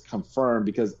until it's confirmed,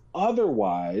 because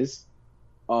otherwise,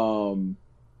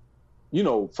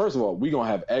 first of all, we gonna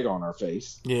have egg on our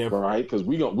face, Yeah. right? Because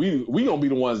we gonna be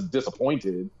the ones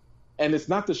disappointed, and it's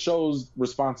not the show's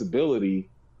responsibility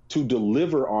to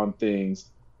deliver on things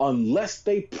unless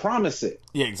they promise it.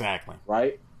 Yeah, exactly.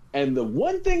 Right. And the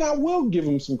one thing I will give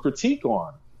them some critique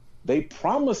on, they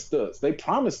promised us the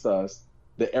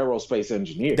aerospace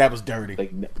engineer. That was dirty. They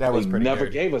never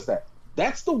gave us that.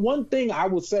 That's the one thing I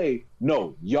would say,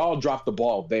 no, y'all dropped the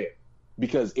ball there,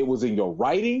 because it was in your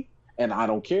writing. And I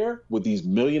don't care, with these $1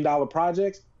 million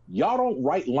projects, y'all don't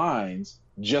write lines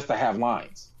just to have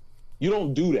lines. You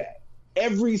don't do that.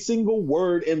 Every single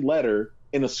word and letter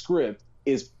in a script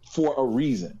is for a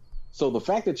reason. So the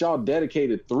fact that y'all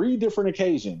dedicated 3 different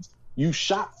occasions, you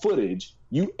shot footage,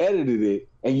 you edited it,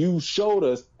 and you showed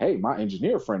us, hey, my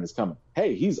engineer friend is coming.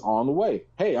 Hey, he's on the way.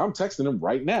 Hey, I'm texting him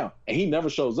right now. And he never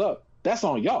shows up. That's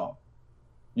on y'all.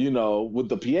 With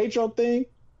the Pietro thing,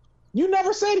 you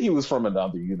never said he was from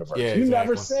another universe. Yeah, you exactly.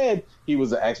 never said he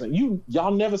was an X-Men.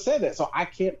 Y'all never said that. So I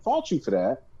can't fault you for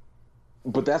that.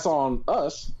 But that's on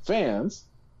us, fans,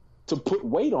 to put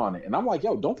weight on it. And I'm like,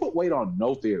 yo, don't put weight on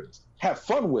no theories. Have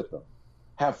fun with them.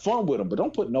 But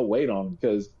don't put no weight on them,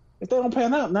 because if they don't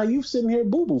pan out, now you sitting here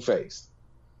boo-boo faced.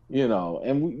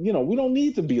 And we don't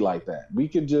need to be like that. We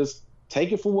could just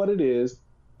take it for what it is.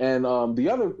 And the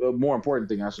other more important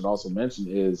thing I should also mention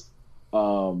is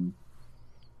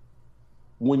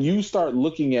when you start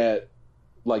looking at,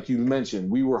 like you mentioned,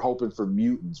 we were hoping for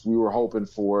mutants, we were hoping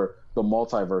for the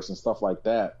multiverse and stuff like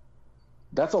that.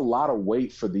 That's a lot of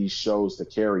weight for these shows to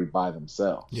carry by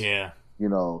themselves. Yeah.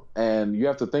 And you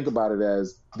have to think about it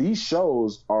as these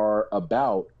shows are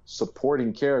about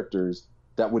supporting characters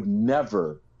that would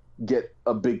never get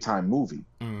a big time movie,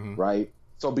 right?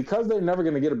 So because they're never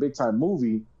going to get a big time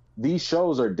movie, these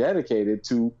shows are dedicated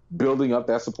to building up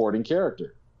that supporting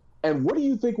character. And what do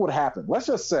you think would happen? Let's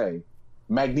just say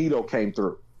Magneto came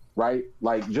through, right?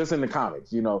 Like, just in the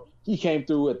comics, he came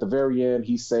through at the very end.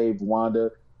 He saved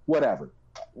Wanda, whatever.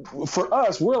 For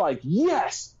us, we're like,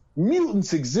 yes,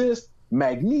 mutants exist.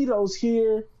 Magneto's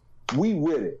here. We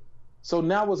with it. So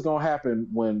now what's going to happen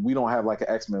when we don't have like an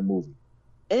X-Men movie?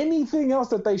 Anything else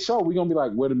that they show, we're going to be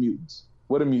like, where the mutants?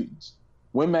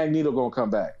 When Magneto going to come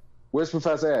back? Where's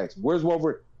Professor X? Where's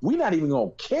Wolverine? We're not even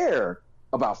going to care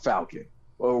about Falcon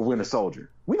or Winter Soldier.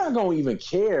 We're not going to even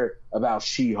care about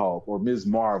She-Hulk or Ms.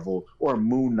 Marvel or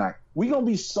Moon Knight. We're going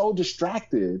to be so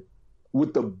distracted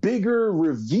with the bigger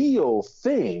reveal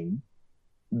thing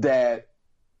that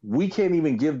we can't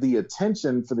even give the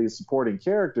attention for these supporting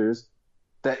characters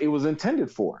that it was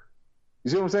intended for.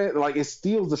 You see what I'm saying? Like, it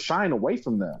steals the shine away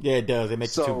from them. Yeah, it does. It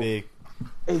makes it too big.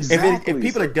 Exactly. If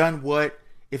people had done what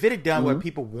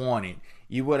people wanted,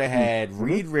 you would have had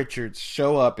Reed Richards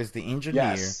show up as the engineer.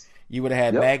 Yes. You would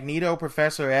have had Magneto,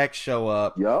 Professor X show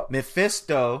up,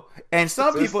 Mephisto, and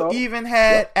some people even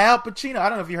had Al Pacino. I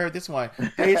don't know if you heard this one.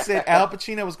 They said Al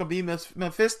Pacino was going to be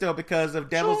Mephisto because of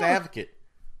Devil's Advocate.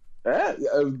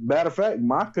 Matter of fact,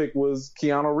 my pick was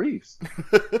Keanu Reeves.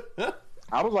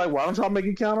 I was like, why don't y'all make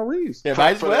it Keanu Reeves? Yeah,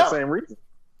 might as well. That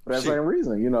same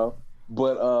reason.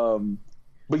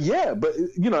 But yeah,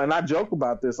 and I joke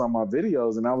about this on my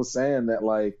videos, and I was saying that,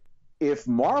 like, if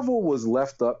Marvel was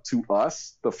left up to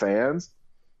us, the fans,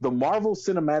 the Marvel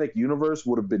Cinematic Universe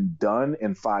would have been done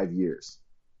in 5 years,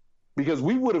 because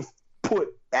we would have put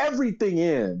everything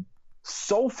in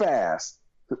so fast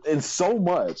and so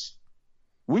much.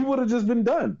 We would have just been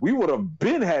done. We would have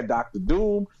had Doctor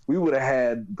Doom. We would have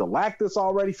had Galactus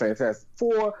already, Fantastic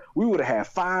Four. We would have had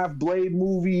 5 Blade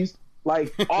movies.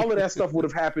 Like, all of that stuff would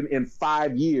have happened in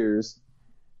 5 years.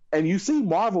 And you see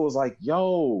Marvel is like,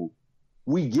 yo,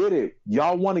 we get it.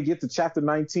 Y'all want to get to chapter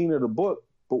 19 of the book,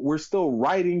 but we're still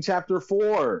writing chapter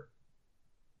 4.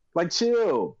 Like,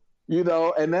 chill.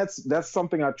 And that's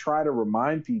something I try to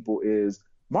remind people is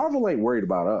Marvel ain't worried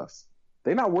about us.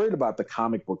 They're not worried about the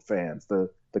comic book fans, the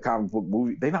comic book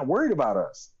movie. They're not worried about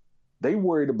us. They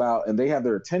worried about, and they have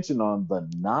their attention on the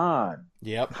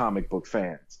non-comic book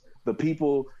fans. The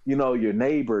people, your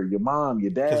neighbor, your mom, your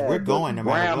dad, because we're going no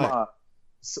matter grandma, what.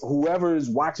 Whoever is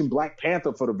watching Black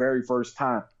Panther for the very first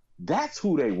time. That's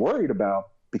who they worried about,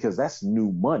 because that's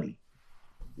new money.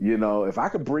 If I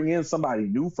could bring in somebody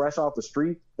new, fresh off the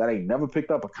street that ain't never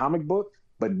picked up a comic book,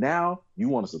 but now you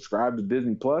want to subscribe to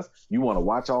Disney Plus, you want to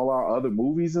watch all our other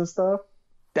movies and stuff,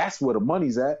 that's where the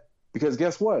money's at. Because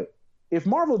guess what? If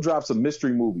Marvel drops a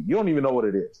mystery movie, you don't even know what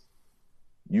it is.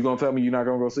 You gonna tell me you're not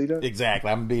gonna go see that? Exactly.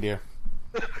 I'm gonna be there.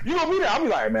 You gonna be there? I'll be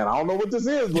like, man, I don't know what this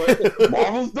is, but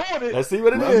Marvel's doing it. Let's see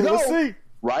what it is. Let's see.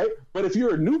 Right? But if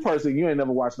you're a new person, you ain't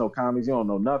never watched no comics, you don't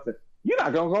know nothing, you're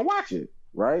not gonna go watch it,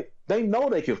 right? They know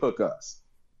they can hook us.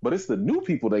 But it's the new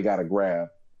people they gotta grab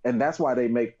And that's why they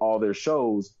make all their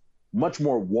shows much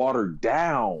more watered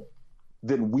down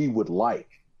than we would like,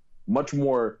 much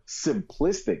more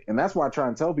simplistic. And that's why I try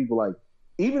and tell people, like,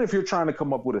 even if you're trying to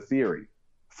come up with a theory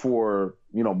for,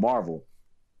 Marvel,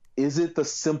 is it the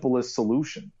simplest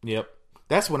solution? Yep.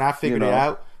 That's when I figured it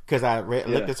out, because I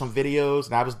looked at some videos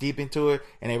and I was deep into it,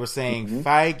 and they were saying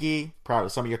Feige, probably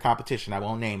some of your competition, I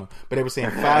won't name them, but they were saying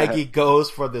Feige goes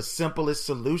for the simplest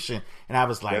solution. And I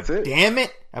was like, damn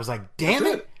it. I was like, damn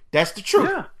it. That's the truth.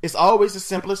 Yeah. It's always the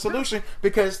simplest solution,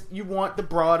 because you want the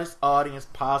broadest audience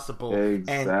possible.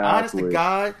 Exactly. And honest to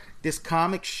God, this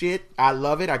comic shit, I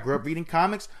love it. I grew up reading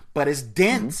comics, but it's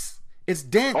dense. It's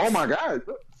dense. Oh my God.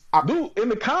 Dude, in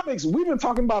the comics, we've been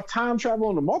talking about time travel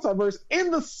in the multiverse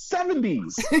in the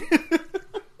 70s.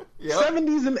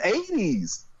 70s and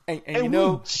 80s. And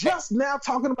we're just now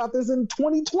talking about this in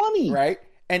 2020. Right.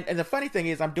 And the funny thing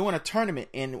is, I'm doing a tournament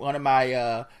in one of my,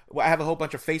 I have a whole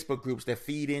bunch of Facebook groups that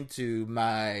feed into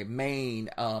my main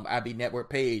IB Network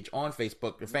page on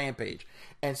Facebook, the fan page.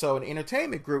 And so in the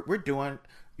entertainment group, we're doing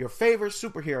your favorite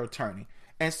superhero tourney.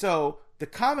 And so the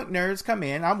comic nerds come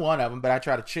in. I'm one of them, but I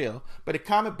try to chill. But the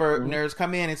comic book nerds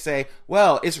come in and say,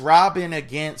 well, it's Robin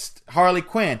against Harley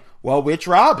Quinn. Well, which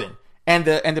Robin? And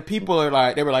the people are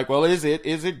like, they were like, well, is it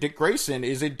Dick Grayson?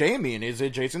 Is it Damian? Is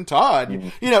it Jason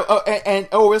Todd?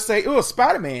 We'll say, oh,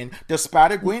 Spider-Man. Does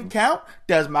Spider-Gwen count?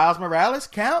 Does Miles Morales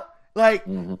count? Like,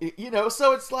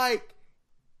 so it's like,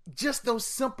 just those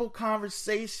simple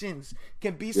conversations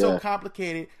can be so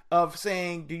complicated, of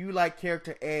saying, do you like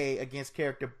character A against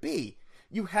character B?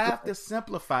 You have to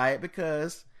simplify it,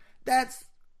 because that's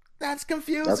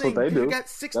confusing. That's what they do. You got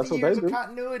 60 years of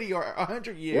continuity, or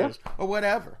 100 years, or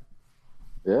whatever.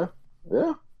 Yeah.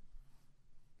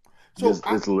 So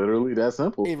it's literally that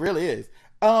simple. It really is.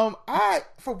 For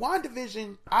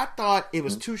WandaVision, I thought it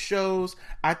was two shows.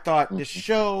 I thought the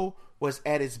show was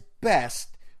at its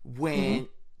best when,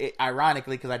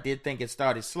 ironically, because I did think it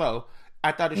started slow,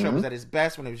 I thought the show was at its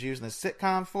best when it was using a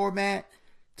sitcom format.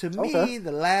 To me,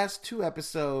 the last two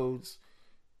episodes,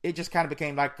 it just kind of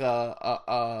became like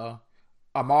a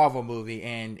Marvel movie,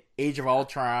 and Age of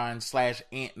Ultron /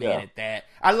 Ant-Man at that.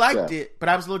 I liked it, but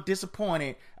I was a little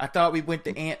disappointed. I thought we went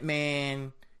the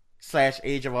Ant-Man /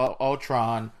 Age of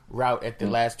Ultron route at the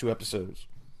last two episodes.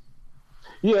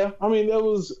 Yeah, I mean,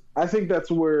 I think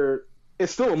that's where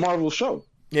it's still a Marvel show.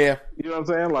 Yeah. You know what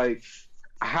I'm saying?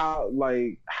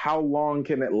 How long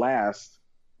can it last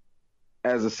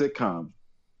as a sitcom?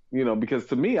 Because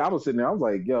to me, I was sitting there, I was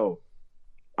like, yo,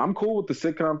 I'm cool with the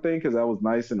sitcom thing because that was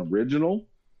nice and original.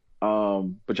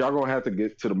 But y'all gonna have to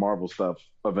get to the Marvel stuff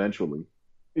eventually.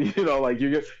 You're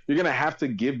gonna have to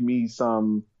give me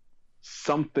something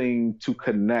to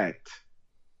connect,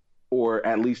 or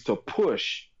at least to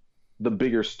push the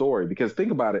bigger story. Because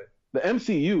think about it, the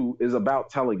MCU is about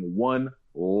telling one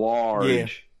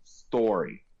large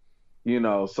story.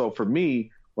 So for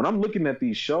me, when I'm looking at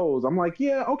these shows, I'm like,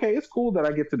 yeah, okay, it's cool that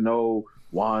I get to know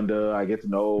Wanda, I get to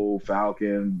know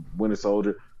Falcon, Winter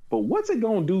Soldier, but what's it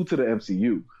gonna do to the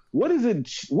MCU? What is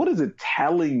it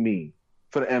telling me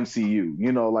for the MCU?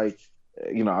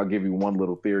 I'll give you one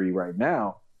little theory right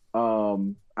now.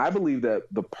 I believe that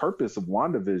the purpose of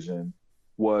WandaVision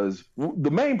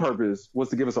the main purpose was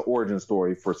to give us an origin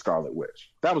story for Scarlet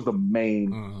Witch. That was the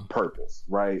main purpose,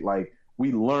 right? Like,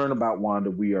 we learn about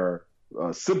Wanda, we are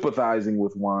sympathizing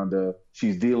with Wanda.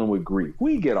 She's dealing with grief.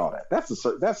 We get all that.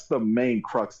 That's the main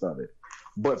crux of it.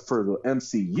 But for the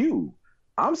MCU,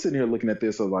 I'm sitting here looking at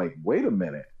this as like, wait a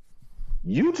minute.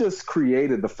 You just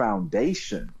created the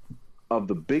foundation of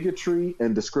the bigotry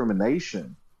and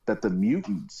discrimination that the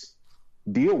mutants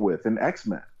deal with in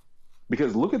X-Men.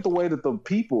 Because look at the way that the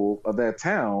people of that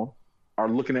town are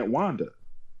looking at Wanda.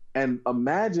 And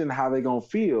imagine how they're going to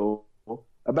feel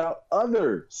about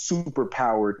other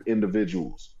super-powered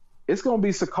individuals. It's going to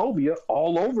be Sokovia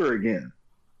all over again.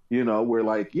 We're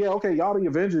like, yeah, okay, y'all the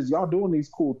Avengers, y'all doing these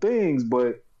cool things,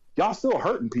 but y'all still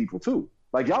hurting people too.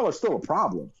 Like, y'all are still a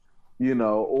problem,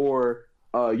 or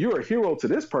you're a hero to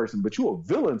this person, but you're a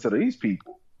villain to these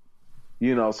people.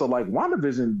 So like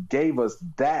WandaVision gave us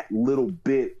that little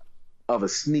bit of a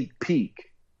sneak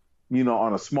peek,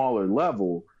 on a smaller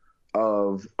level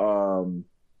of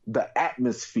the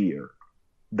atmosphere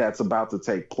that's about to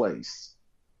take place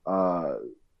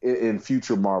in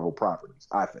future Marvel properties,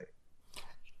 I think.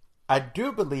 I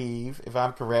do believe, if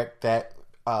I'm correct, that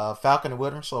Falcon and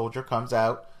Winter Soldier comes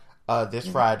out this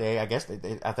Friday. I guess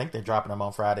I think they're dropping them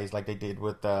on Fridays like they did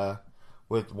with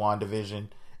WandaVision.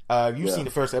 You've seen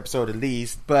the first episode at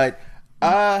least, but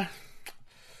I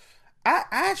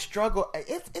struggle.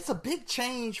 It's a big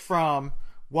change from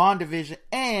WandaVision,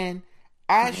 and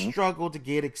I struggled to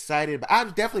get excited. But I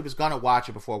definitely was going to watch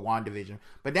it before WandaVision.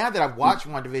 But now that I've watched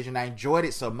WandaVision, I enjoyed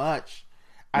it so much.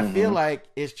 I feel like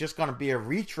it's just going to be a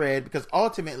retread because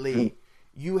ultimately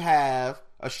you have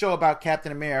a show about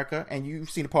Captain America, and you've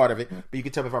seen a part of it, but you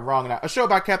can tell me if I'm wrong or not. A show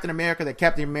about Captain America that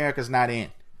Captain America's not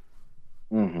in.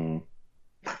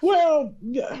 Well,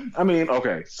 yeah, I mean,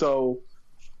 okay, so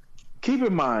keep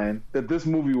in mind that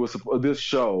this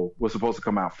show was supposed to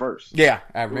come out first. Yeah,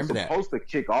 I remember that. It was supposed to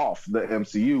kick off the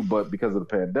MCU, but because of the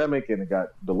pandemic and it got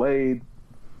delayed,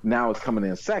 now it's coming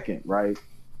in second, right?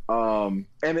 And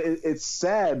it's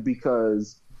sad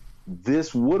because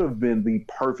this would have been the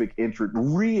perfect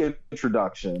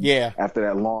reintroduction. Yeah. After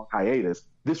that long hiatus,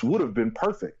 this would have been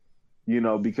perfect,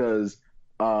 because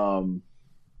the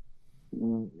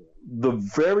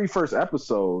very first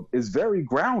episode is very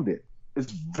grounded.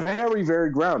 It's very,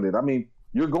 very grounded. I mean,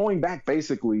 you're going back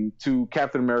basically to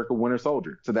Captain America: Winter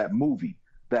Soldier, to that movie,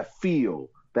 that feel,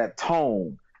 that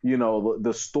tone,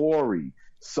 the story.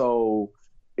 So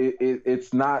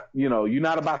it's not, you're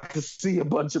not about to see a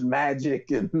bunch of magic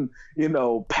and,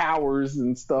 powers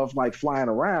and stuff like flying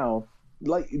around.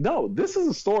 Like, no, this is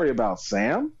a story about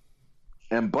Sam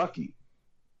and Bucky.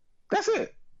 That's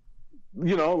it.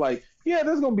 Yeah,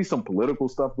 there's going to be some political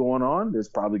stuff going on. There's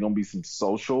probably going to be some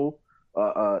social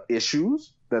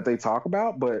issues that they talk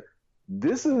about, but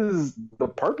this is the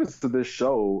purpose of this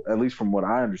show, at least from what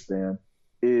I understand,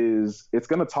 is it's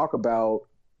going to talk about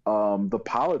the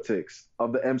politics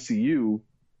of the MCU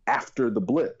after the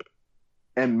blip,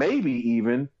 and maybe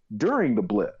even during the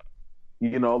blip.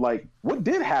 Like what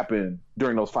did happen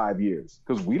during those 5 years?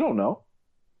 Because we don't know.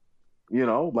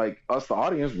 Like us, the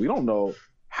audience, we don't know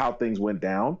how things went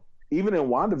down. Even in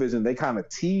WandaVision, they kind of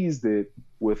teased it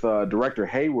with director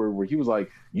Hayward, where he was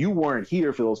like, "You weren't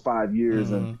here for those 5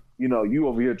 years, and you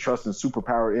over here trusting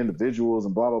superpowered individuals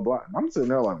and blah blah blah." And I'm sitting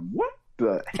there like, "What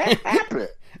the heck happened?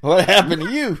 What happened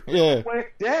to you? Yeah, went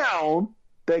down.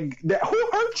 That who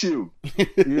hurt you?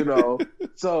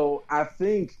 So I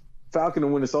think Falcon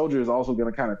and Winter Soldier is also going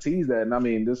to kind of tease that. And I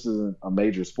mean, this isn't a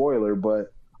major spoiler,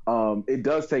 but it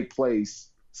does take place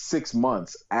 6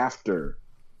 months after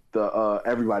the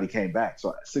everybody came back.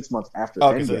 So 6 months after.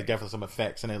 Okay, so there's definitely some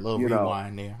effects and a little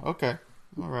rewind there. Okay,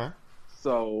 all right.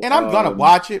 So, and I'm gonna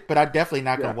watch it, but I'm definitely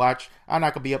not gonna watch. I'm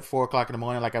not gonna be up 4 o'clock in the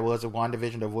morning like I was at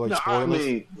WandaVision to avoid spoilers. I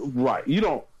mean, right? You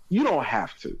don't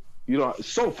have to.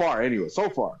 So far anyway. So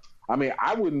far, I mean,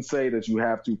 I wouldn't say that you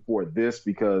have to for this,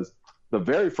 because the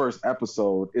very first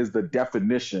episode is the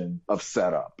definition of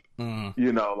setup. Like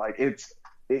you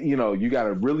got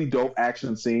a really dope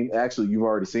action scene. Actually, you've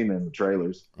already seen it in the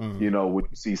trailers. When you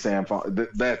see Sam,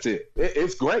 that's it.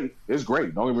 It's great. It's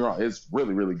great. Don't get me wrong. It's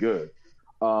really, really good.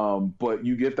 But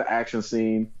you get the action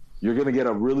scene. You're gonna get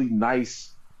a really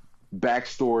nice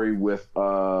backstory with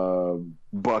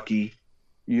Bucky,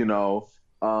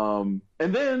 and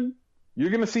then you're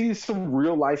gonna see some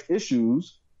real life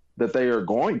issues that they are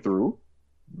going through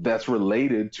that's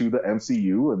related to the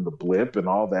MCU and the blip and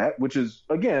all that, which is,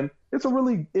 again, it's a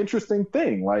really interesting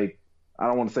thing. Like, I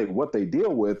don't want to say what they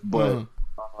deal with, but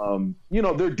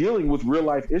they're dealing with real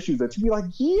life issues that you'd be like,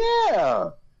 yeah,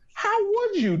 how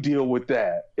would you deal with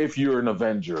that if you're an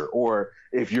Avenger or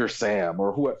if you're Sam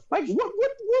or who? Like, what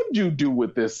would you do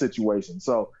with this situation?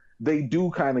 So they do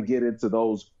kind of get into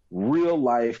those real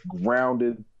life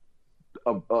grounded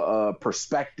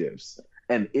perspectives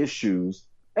and issues.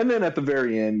 And then at the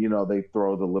very end, they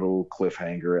throw the little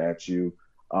cliffhanger at you,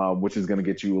 which is going to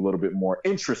get you a little bit more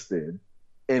interested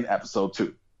in episode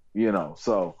 2,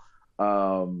 So,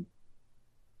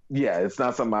 yeah, it's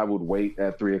not something I would wait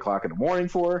at 3 o'clock in the morning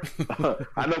for.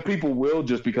 I know people will,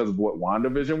 just because of what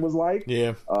WandaVision was like.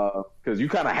 Yeah. Because you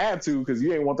kind of had to, because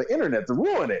you ain't want the internet to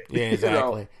ruin it. Yeah,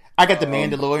 exactly. I got the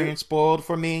Mandalorian spoiled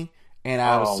for me. And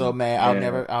I was so mad.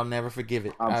 I'll never forgive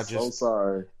it. I'm so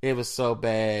sorry. It was so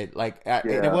bad. Like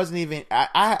it wasn't even.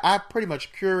 I pretty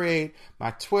much curate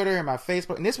my Twitter and my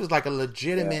Facebook, and this was like a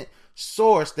legitimate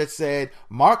source that said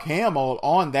Mark Hamill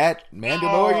on that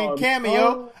Mandalorian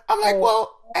cameo. I'm like,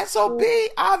 well, SOB.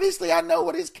 Obviously, I know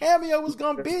what his cameo was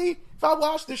gonna be if I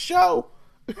watched the show.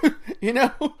 I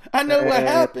know what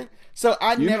happened, so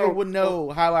I never would know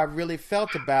how I really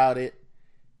felt about it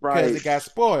because it got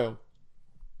spoiled.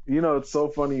 It's so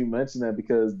funny you mentioned that,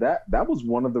 because that was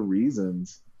one of the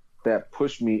reasons that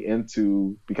pushed me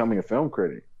into becoming a film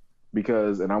critic.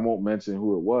 Because, and I won't mention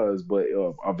who it was, but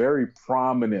a very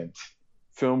prominent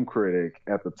film critic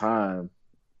at the time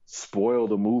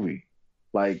spoiled a movie.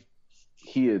 Like,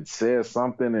 he had said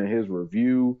something in his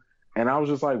review, and I was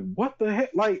just like, what the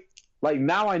heck? Like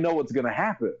now I know what's going to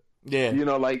happen. Yeah. You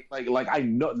know, like I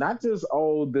know, not just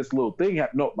this little thing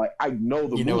happened. No, like I know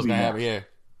the You know what's movie gonna now. happen, yeah.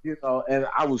 You know, and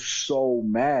I was so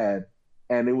mad,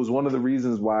 and it was one of the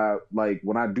reasons why, like,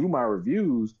 when I do my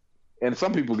reviews, and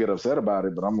some people get upset about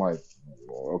it, but I'm like,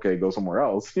 well, okay, go somewhere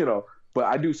else, you know. But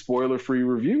I do spoiler-free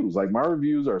reviews. Like my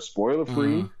reviews are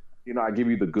spoiler-free. You know, I give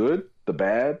you the good, the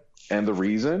bad, and the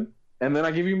reason, and then I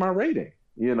give you my rating.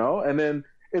 You know, and then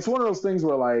it's one of those things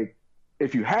where, like,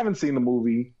 if you haven't seen the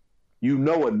movie, you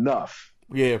know enough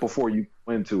before you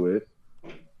go into it.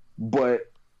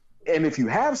 And if you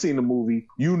have seen the movie,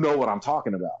 you know what I'm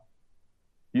talking about.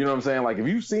 You know what I'm saying? Like, if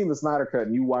you've seen the Snyder Cut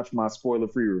and you watch my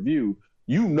spoiler-free review,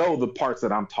 you know the parts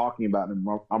that I'm talking about and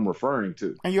I'm referring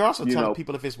to. And you're also telling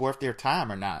people if it's worth their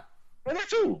time or not. And that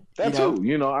too. That too.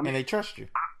 You know, I mean, and they trust you.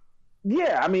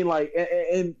 I mean, like,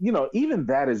 and you know, even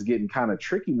that is getting kind of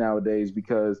tricky nowadays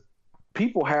because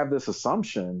people have this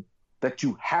assumption that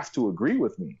you have to agree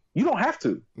with me. You don't have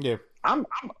to. Yeah. I'm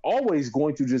always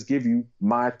going to just give you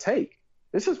my take.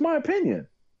 This is my opinion.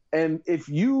 And if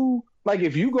you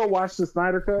go watch the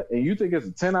Snyder Cut and you think it's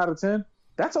a 10 out of 10,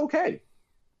 that's okay.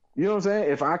 You know what I'm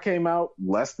saying? If I came out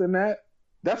less than that,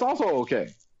 that's also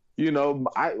okay. You know,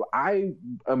 I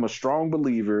am a strong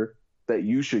believer that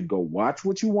you should go watch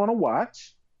what you want to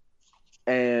watch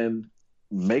and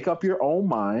make up your own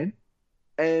mind.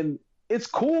 And it's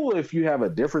cool if you have a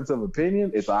difference of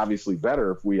opinion. It's obviously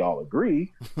better if we all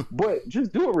agree, but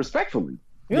just do it respectfully.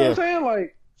 You know what I'm saying?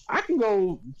 Like, I can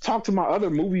go talk to my other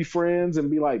movie friends and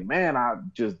be like, man, I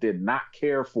just did not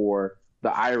care for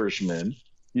The Irishman,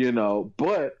 you know,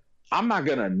 but I'm not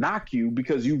going to knock you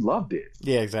because you loved it.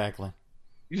 Yeah, exactly.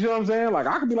 You know what I'm saying? Like,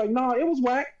 I could be like, no, it was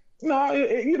whack. No,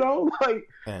 you know, like,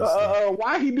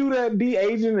 why he do that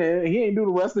de-aging and he ain't do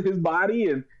the rest of his body?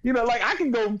 And, you know, like, I can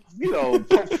go, you know,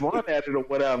 poke fun at it or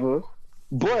whatever,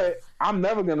 but I'm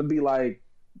never going to be like,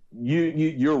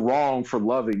 you're wrong for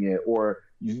loving it, or,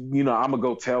 you know, I'm going to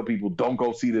go tell people, don't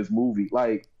go see this movie.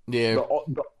 Like, the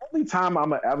only time I'm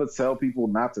going to ever tell people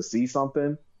not to see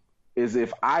something is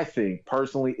if I think,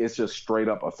 personally, it's just straight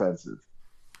up offensive.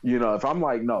 You know, if I'm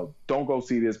like, no, don't go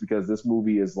see this because this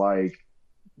movie is, like,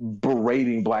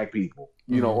 berating black people,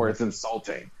 you know, or it's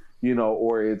insulting, you know,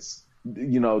 or it's,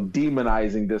 you know,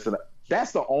 demonizing this and that.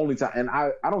 That's the only time. And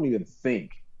I don't even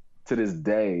think to this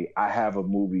day I have a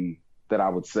movie that I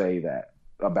would say that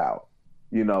about.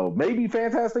 You know, maybe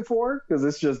Fantastic Four, because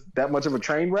it's just that much of a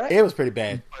train wreck. It was pretty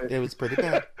bad. It was pretty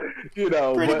bad. You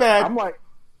know, pretty bad. I'm like,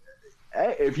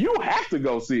 hey, if you have to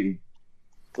go see,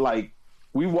 like,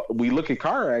 we look at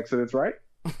car accidents, right?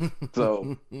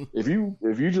 So if you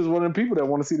just one of the people that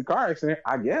want to see the car accident,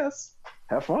 I guess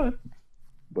have fun.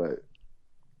 But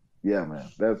yeah, man,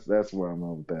 that's where I'm at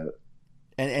with that.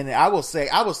 And I will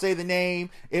say the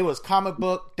name. It was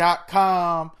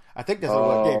comicbook.com. I think that's what it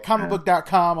was. Yeah,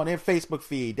 comicbook.com on their Facebook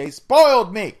feed. They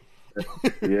spoiled me.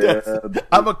 Yeah,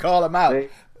 I'm gonna call them out.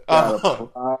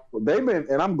 They've been,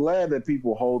 and I'm glad that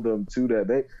people hold them to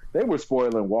that. They were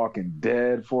spoiling Walking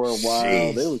Dead for a while.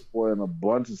 Jeez. They were spoiling a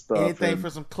bunch of stuff. Anything for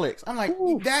some clicks. I'm like,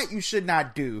 that you should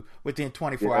not do within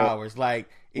 24 hours. Like,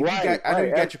 if I know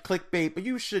you got your clickbait, but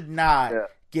you should not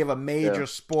give a major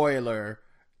spoiler.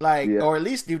 Like, or at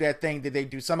least do that thing that they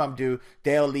do. Some of them do.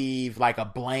 They'll leave like a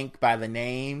blank by the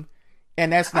name,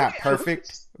 and that's not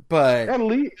perfect. But at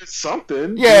least it's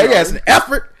something. Yeah, it's an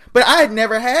effort. But I had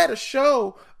never had a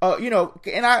show, you know,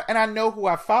 and I know who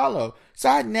I follow, so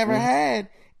I'd never had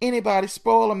anybody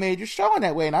spoil a major show in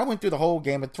that way. And I went through the whole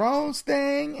Game of Thrones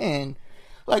thing, and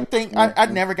like I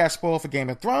never got spoiled for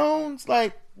Game of Thrones.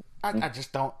 Like, I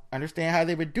just don't understand how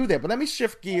they would do that. But let me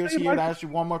shift gears here and ask you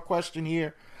one more question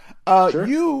here. Sure.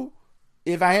 You,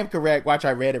 if I am correct, watch,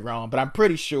 I read it wrong, but I'm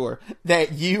pretty sure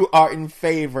that you are in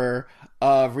favor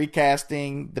of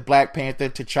recasting the Black Panther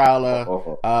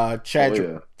T'Challa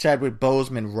Chadwick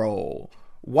Boseman role.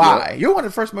 Why? Yeah. You're one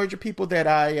of the first major people that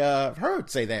I heard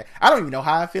say that. I don't even know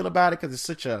how I feel about it because it's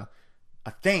such a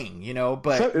thing, you know.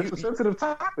 But it's a sensitive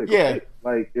topic. Yeah, right?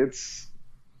 Like it's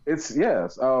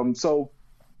yes. So,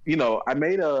 you know, I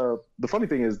made the funny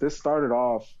thing is this started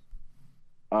off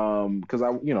because I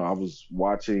was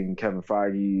watching Kevin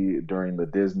Feige during the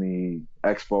Disney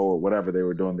Expo or whatever they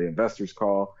were doing, the investors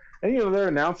call. And, you know, they're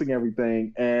announcing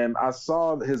everything. And I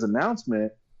saw his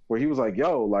announcement where he was like,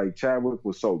 yo, like, Chadwick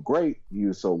was so great. He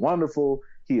was so wonderful.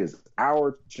 He is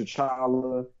our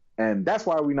T'Challa. And that's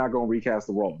why we're not going to recast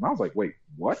the role. And I was like, wait,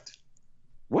 what?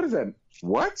 What is that?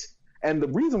 What? And the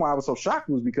reason why I was so shocked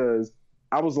was because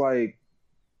I was like,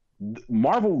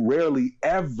 Marvel rarely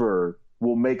ever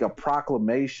will make a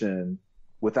proclamation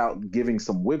without giving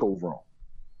some wiggle room.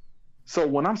 So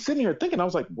when I'm sitting here thinking, I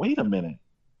was like, wait a minute.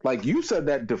 Like, you said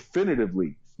that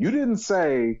definitively. You didn't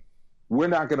say, we're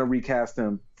not going to recast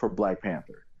him for Black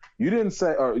Panther. You didn't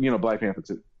say, or, Black Panther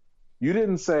 2. You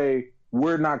didn't say,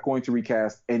 we're not going to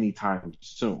recast anytime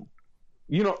soon.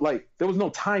 There was no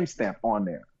timestamp on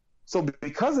there. So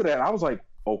because of that, I was like,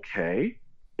 okay,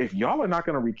 if y'all are not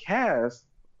going to recast,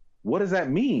 what does that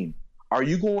mean? Are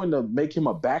you going to make him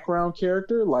a background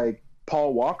character like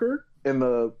Paul Walker in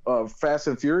the Fast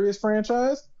and Furious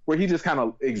franchise, where he just kind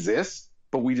of exists,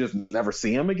 but we just never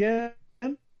see him again?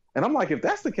 And I'm like, if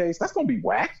that's the case, that's going to be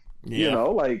whack. Yeah.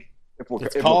 If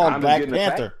called Black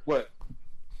Panther. Attacked,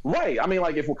 right. I mean,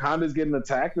 if Wakanda's getting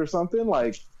attacked or something,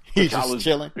 he's just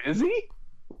chilling. Busy?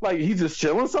 He's just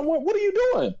chilling somewhere? What are you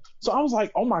doing? So I was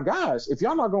like, oh my gosh, if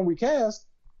y'all not going to recast,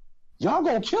 y'all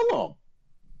going to kill him.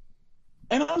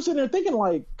 And I'm sitting there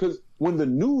thinking, because when the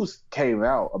news came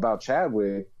out about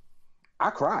Chadwick, I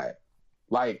cried.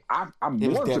 I'm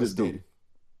more for this dude.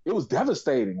 It was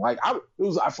devastating. I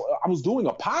was doing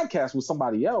a podcast with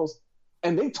somebody else,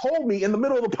 and they told me in the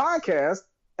middle of the podcast,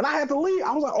 and I had to leave.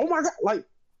 I was like, oh my God,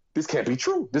 this can't be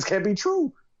true. This can't be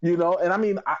true. And I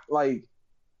mean, I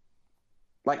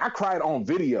cried on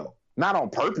video, not on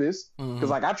purpose,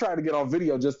 because I tried to get on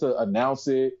video just to announce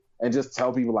it and just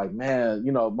tell people man,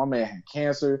 my man had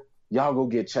cancer. Y'all go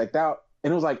get checked out.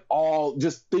 And it was all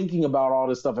just thinking about all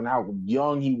this stuff and how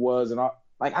young he was and all.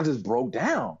 I just broke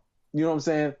down. You know what I'm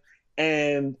saying?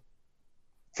 And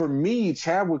for me,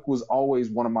 Chadwick was always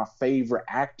one of my favorite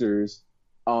actors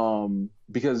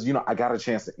because, I got a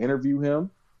chance to interview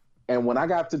him. And when I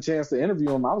got the chance to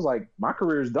interview him, I was like, my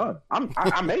career is done.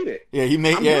 I made it. Yeah, he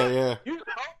made, yeah.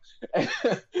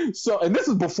 So, and this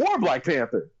is before Black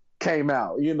Panther came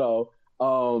out,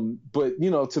 but,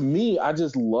 to me, I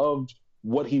just loved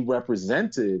what he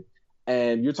represented.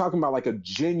 And you're talking about a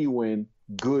genuine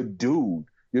good dude.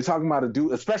 You're talking about a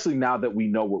dude, especially now that we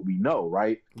know what we know,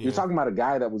 right? Yeah. You're talking about a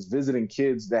guy that was visiting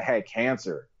kids that had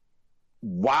cancer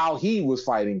while he was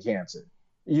fighting cancer,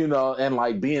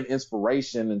 and being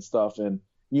inspiration and stuff. And,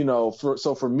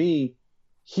 for me,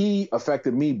 he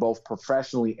affected me both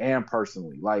professionally and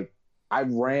personally. I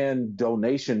ran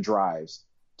donation drives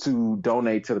to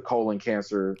donate to the Colon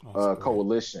Cancer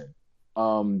Coalition.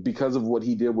 Because of what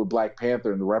he did with Black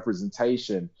Panther and the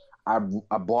representation, I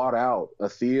bought out a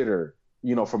theater,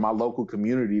 for my local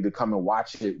community to come and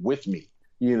watch it with me,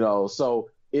 so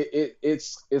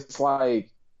it's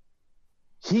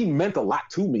he meant a lot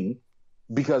to me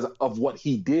because of what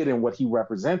he did and what he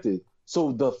represented.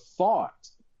 So the thought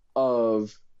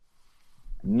of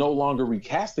no longer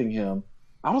recasting him,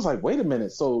 I was like, wait a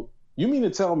minute. So you mean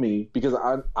to tell me, because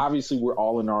obviously we're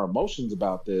all in our emotions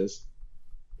about this,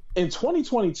 in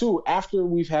 2022, after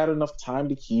we've had enough time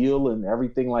to heal and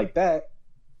everything like that,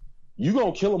 you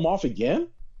gonna kill him off again?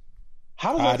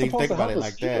 How is that supposed to help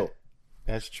us heal?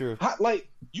 That's true.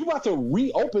 You about to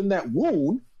reopen that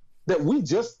wound that we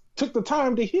just took the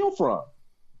time to heal from.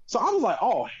 So I was like,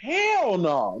 oh, hell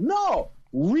no,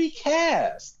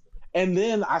 recast. And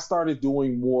then I started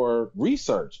doing more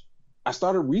research. I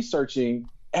started researching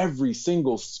every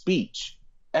single speech,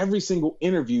 every single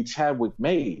interview Chadwick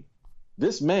made.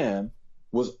 This man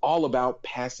was all about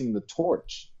passing the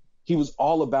torch. He was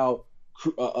all about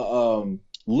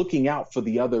looking out for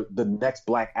the next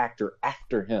Black actor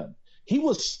after him. He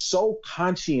was so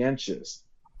conscientious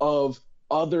of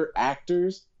other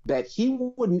actors that he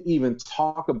wouldn't even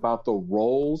talk about the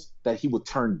roles that he would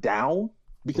turn down,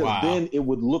 because then it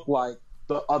would look like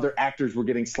the other actors were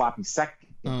getting sloppy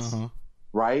seconds,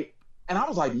 right? And I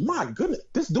was like, my goodness,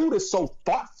 this dude is so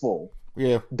thoughtful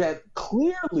that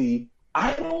clearly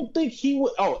I don't think he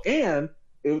would. Oh, and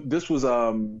this was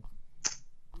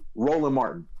Roland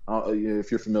Martin,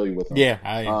 if you're familiar with him. Yeah,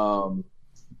 I am.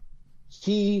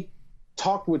 He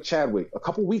talked with Chadwick a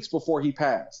couple weeks before he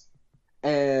passed,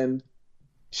 and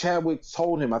Chadwick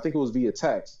told him, I think it was via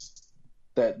text,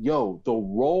 that, the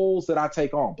roles that I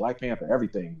take on, Black Panther,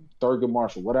 everything, Thurgood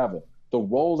Marshall, whatever, the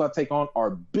roles I take on are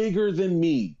bigger than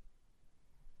me.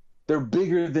 They're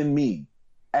bigger than me.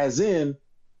 As in,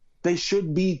 they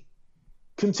should be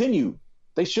continued.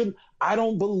 I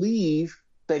don't believe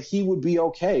that he would be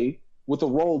okay with a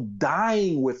role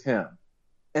dying with him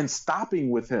and stopping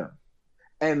with him.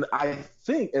 And I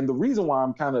think, and the reason why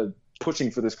I'm kind of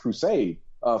pushing for this crusade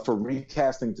for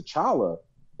recasting T'Challa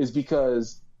is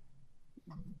because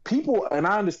people, and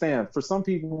I understand, for some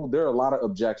people, there are a lot of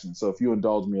objections. So if you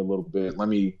indulge me a little bit, let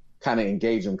me kind of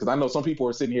engage them, because I know some people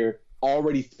are sitting here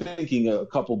already thinking a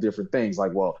couple different things,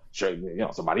 like, well, sure,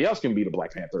 somebody else can be the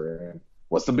Black Panther, and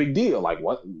what's the big deal? Like,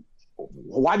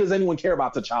 why does anyone care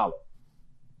about T'Challa?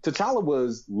 T'Challa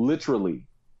was literally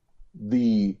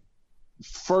the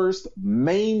first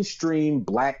mainstream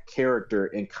Black character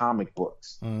in comic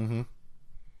books.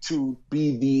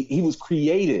 he was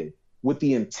created with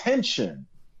the intention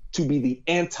to be the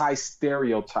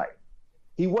anti-stereotype.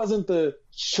 He wasn't the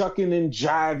chucking and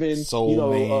jiving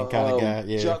soul man kind of guy.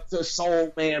 Yeah, the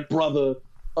soul man brother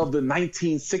of the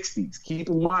 1960s. Keep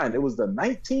in mind, it was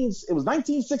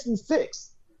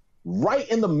 1966, right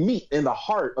in the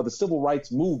heart of the civil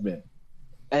rights movement,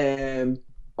 and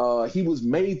he was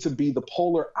made to be the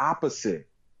polar opposite.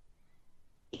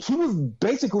 He was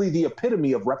basically the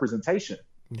epitome of representation.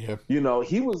 Yeah,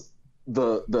 he was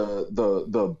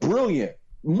the brilliant,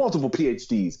 multiple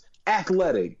PhDs,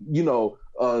 athletic,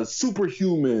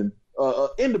 superhuman,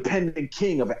 independent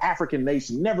king of an African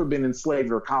nation, never been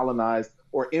enslaved or colonized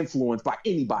or influenced by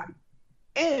anybody.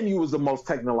 And you was the most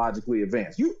technologically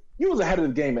advanced. You was ahead of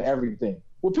the game in everything.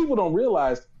 What people don't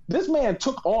realize, this man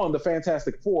took on the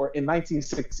Fantastic Four in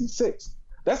 1966.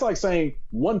 That's like saying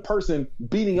one person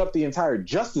beating up the entire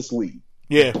Justice League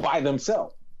by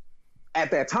themselves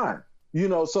at that time.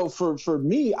 So for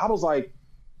me, I was like,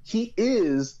 he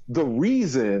is the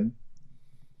reason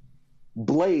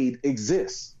Blade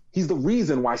exists. He's the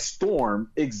reason why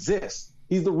Storm exists.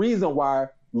 He's the reason why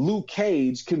Luke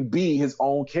Cage can be his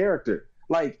own character.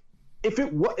 Like, if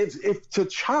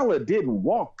T'Challa didn't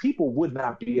walk, people would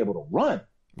not be able to run.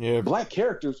 Yeah. Black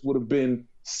characters would have been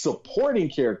supporting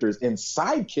characters and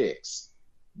sidekicks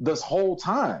this whole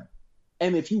time.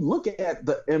 And if you look at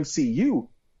the MCU,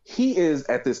 he is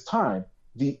at this time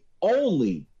the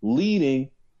only leading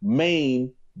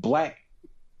main Black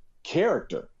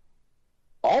character.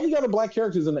 All the other Black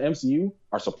characters in the MCU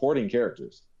are supporting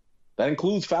characters. That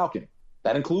includes Falcon.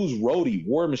 That includes Rhodey,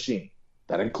 War Machine.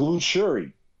 That includes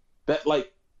Shuri. That,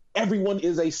 like, everyone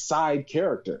is a side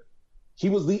character. He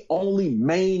was the only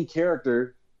main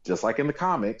character, just like in the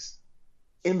comics,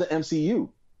 in the MCU.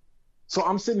 So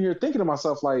I'm sitting here thinking to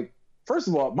myself, like, first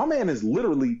of all, my man is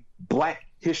literally Black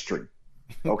history.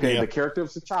 Okay, The character of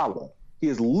T'Challa. He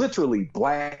is literally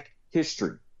Black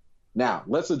history. Now,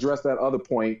 let's address that other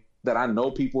point that I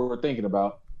know people are thinking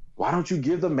about. Why don't you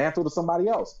give the mantle to somebody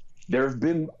else? There have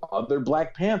been other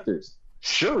Black Panthers.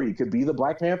 Shuri could be the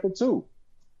Black Panther too.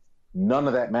 None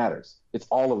of that matters. It's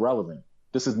all irrelevant.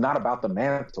 This is not about the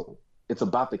mantle. It's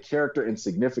about the character and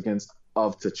significance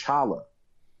of T'Challa.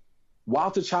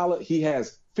 While T'Challa, he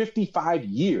has 55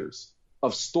 years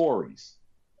of stories,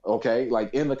 okay,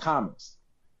 like in the comics.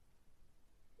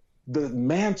 The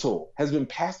mantle has been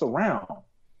passed around,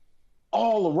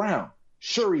 all around.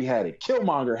 Shuri had it.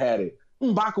 Killmonger had it.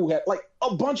 M'Baku had, like,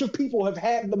 a bunch of people have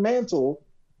had the mantle,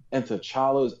 and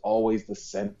T'Challa is always the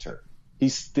center.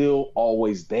 He's still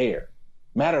always there.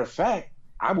 Matter of fact,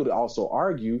 I would also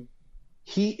argue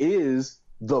he is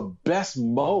the best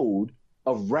mode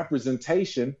of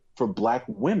representation for Black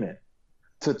women.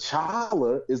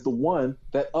 T'Challa is the one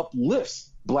that uplifts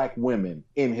Black women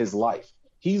in his life.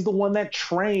 He's the one that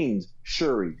trains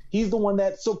Shuri. He's the one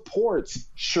that supports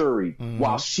Shuri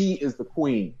while she is the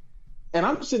queen. And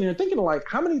I'm sitting here thinking, like,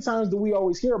 how many times do we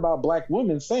always hear about Black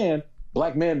women saying,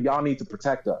 Black men, y'all need to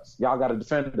protect us. Y'all got to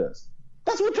defend us.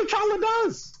 That's what T'Challa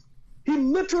does. He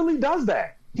literally does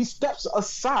that. He steps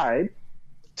aside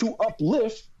to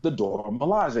uplift the Dora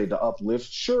Milaje, to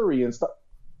uplift Shuri and stuff.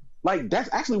 Like, that's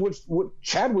actually what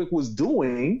Chadwick was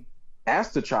doing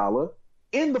as T'Challa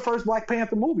in the first Black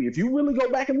Panther movie. If you really go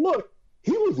back and look,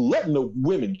 he was letting the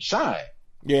women shine.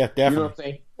 Yeah, definitely. You know what I'm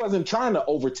saying? He wasn't trying to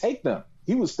overtake them.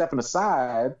 He was stepping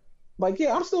aside, like,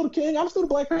 yeah, I'm still the king, I'm still the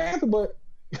Black Panther, but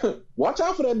watch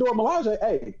out for that Dora Milaje.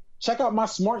 Hey, check out my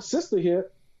smart sister here.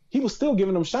 He was still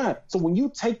giving them shine. So when you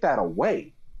take that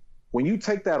away, what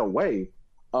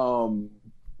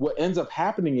ends up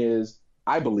happening is,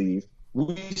 I believe,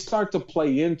 we start to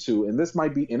play into, and this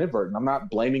might be inadvertent, I'm not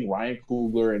blaming Ryan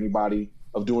Coogler or anybody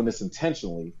of doing this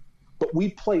intentionally, but we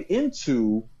play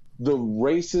into the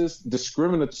racist,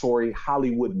 discriminatory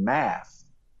Hollywood math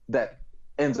that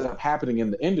ends up happening in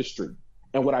the industry.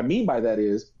 And what I mean by that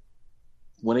is,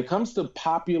 when it comes to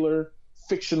popular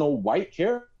fictional white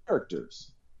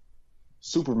characters,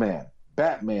 Superman,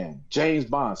 Batman, James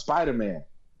Bond, Spider-Man,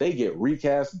 they get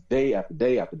recast day after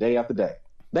day after day after day.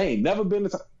 They ain't never been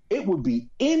the It would be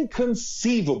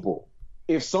inconceivable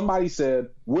if somebody said,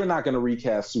 we're not going to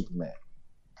recast Superman.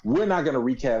 We're not going to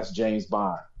recast James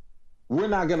Bond. We're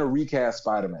not going to recast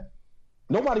Spider-Man.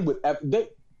 Nobody would.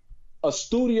 A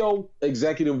studio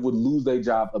executive would lose their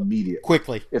job immediately.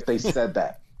 Quickly. If they said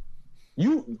that.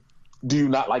 Do you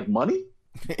not like money?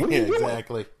 What are you doing?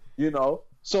 Exactly.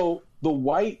 So the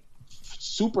white,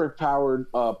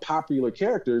 super-powered, popular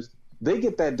characters, they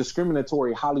get that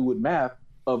discriminatory Hollywood math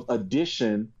of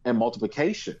addition and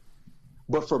multiplication.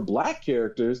 But for Black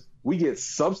characters, we get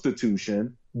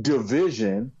substitution,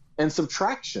 division, and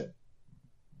subtraction.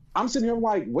 I'm sitting here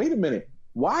like, wait a minute.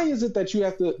 Why is it that you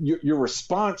have to, your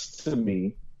response to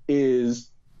me is,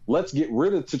 let's get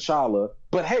rid of T'Challa,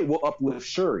 but hey, we'll uplift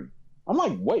Shuri. I'm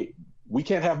like, wait, we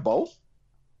can't have both?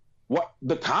 What?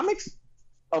 The comics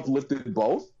uplifted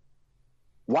both.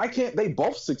 Why can't they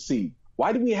both succeed?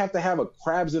 Why do we have to have a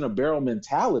crabs in a barrel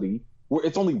mentality where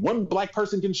it's only one black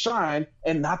person can shine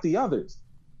and not the others?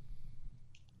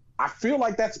 I feel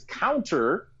like that's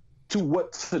counter to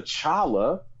what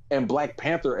T'Challa and Black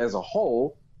Panther as a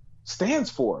whole stands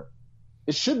for.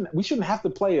 We shouldn't have to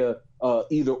play a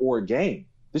either or game.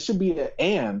 This should be an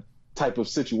and type of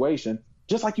situation,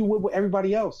 just like you would with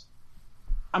everybody else.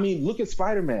 I mean, look at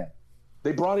Spider-Man.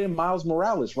 They brought in Miles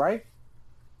Morales, right?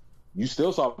 You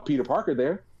still saw Peter Parker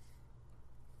there.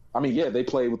 I mean, yeah, they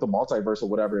played with the multiverse or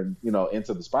whatever, and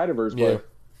Into the Spider-Verse, but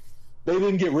they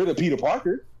didn't get rid of Peter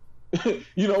Parker.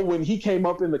 When he came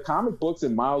up in the comic books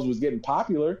and Miles was getting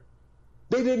popular,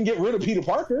 they didn't get rid of Peter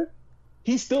Parker.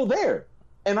 He's still there.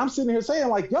 And I'm sitting here saying,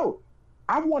 like, yo,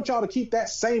 I want y'all to keep that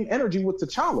same energy with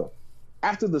T'Challa.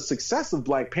 After the success of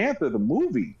Black Panther, the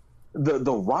movie,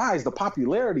 the rise, the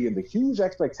popularity, and the huge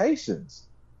expectations,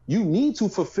 you need to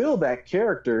fulfill that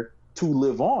character to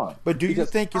live on. But do you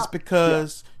think it's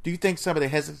because, do you think some of the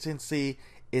hesitancy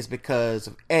is because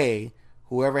of A,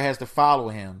 whoever has to follow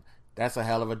him, that's a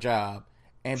hell of a job,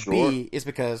 and sure. B, it's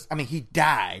because, I mean, he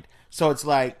died. So it's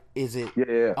like, is it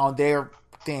on their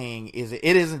thing?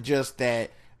 It isn't just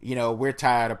that, we're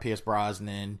tired of Pierce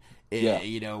Brosnan.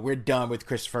 We're done with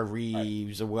Christopher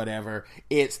Reeves or whatever.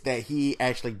 It's that he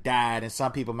actually died, and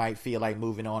some people might feel like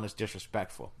moving on is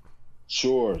disrespectful.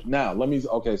 Sure. Now, let me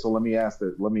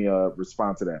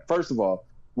respond to that. First of all,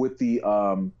 with the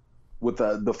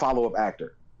follow-up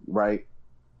actor, right?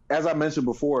 As I mentioned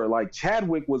before, like,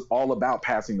 Chadwick was all about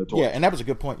passing the torch. Yeah, and that was a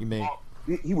good point you made.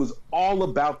 He was all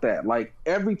about that. Like,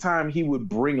 every time he would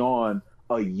bring on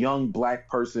a young black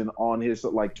person on his,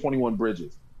 like, 21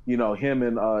 Bridges, him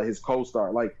and his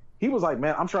co-star, like, he was like,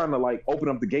 man, I'm trying to, like, open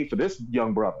up the gate for this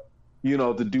young brother,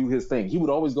 to do his thing. He would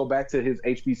always go back to his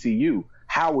HBCU,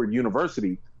 Howard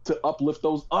University, to uplift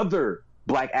those other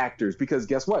black actors, because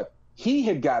guess what? He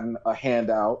had gotten a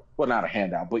handout, well, not a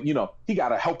handout, but, he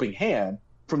got a helping hand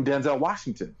from Denzel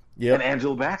Washington and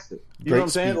Angela Bassett. You know what I'm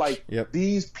saying? Like,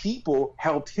 these people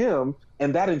helped him,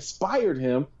 and that inspired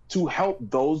him to help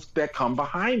those that come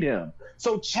behind him.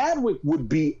 So Chadwick would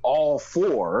be all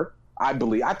for, I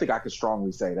think I could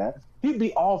strongly say that, he'd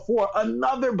be all for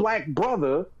another black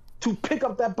brother to pick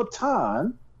up that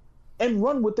baton and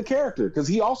run with the character, because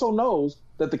he also knows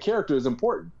that the character is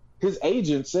important. His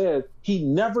agent said he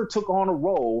never took on a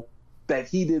role that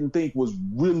he didn't think was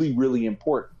really, really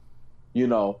important.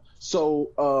 So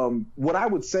what I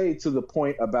would say to the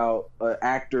point about an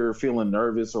actor feeling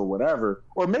nervous or whatever,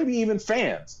 or maybe even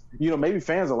fans, maybe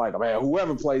fans are like, man,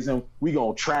 whoever plays him, we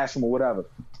gonna trash him or whatever.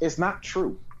 It's not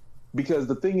true, because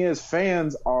the thing is,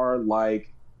 fans are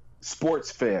like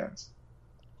sports fans.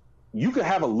 You could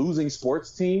have a losing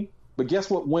sports team, but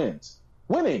guess what wins?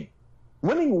 Winning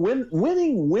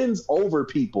wins over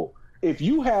people. If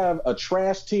you have a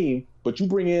trash team, but you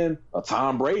bring in a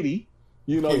Tom Brady,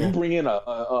 you bring in a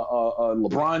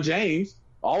LeBron James,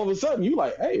 all of a sudden you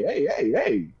like,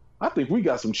 hey, I think we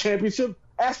got some championship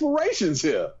aspirations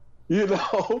here,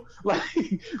 like,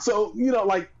 so,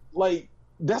 like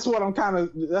that's what I'm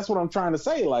trying to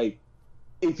say. Like,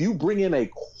 if you bring in a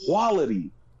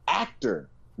quality actor,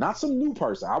 not some new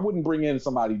person, I wouldn't bring in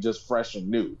somebody just fresh and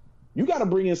new. You got to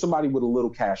bring in somebody with a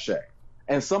little cachet,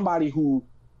 and somebody who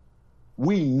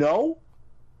we know,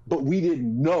 but we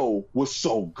didn't know was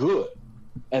so good.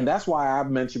 And that's why I've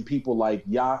mentioned people like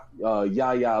Yahya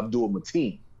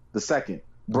Abdul-Mateen, the second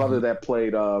brother that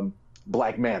played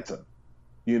Black Manta,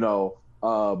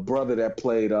 brother that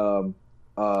played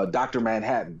Dr.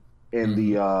 Manhattan in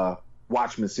the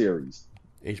Watchmen series.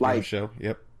 HBO show,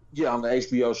 yep. Yeah, on the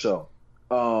HBO show.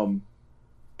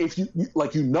 If you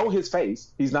like, his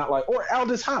face, he's not like, or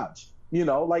Aldous Hodge,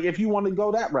 like, if you want to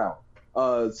go that route.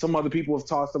 Some other people have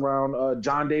tossed around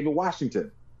John David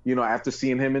Washington, after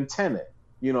seeing him in Tenet.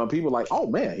 And people are like, oh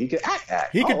man, he could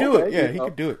act. He could do it. Yeah, he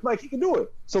could do it. Like, he could do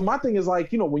it. So my thing is,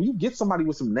 like, when you get somebody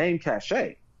with some name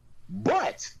cachet,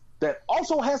 but that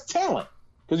also has talent,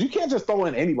 because you can't just throw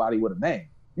in anybody with a name.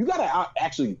 You got to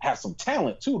actually have some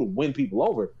talent too to win people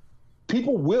over.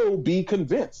 People will be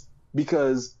convinced,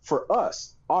 because for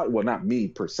us, well, not me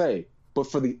per se, but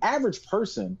for the average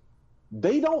person,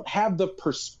 they don't have the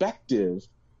perspective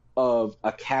of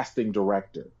a casting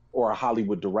director or a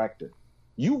Hollywood director.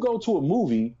 You go to a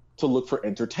movie to look for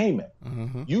entertainment.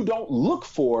 Mm-hmm. You don't look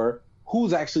for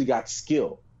who's actually got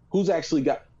skill, who's actually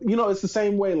got, it's the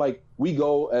same way, like, we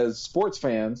go as sports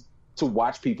fans to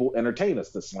watch people entertain us,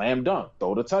 to slam dunk,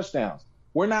 throw the touchdowns.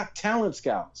 We're not talent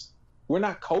scouts. We're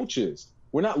not coaches.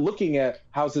 We're not looking at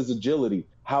how's his agility,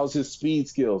 how's his speed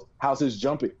skills, how's his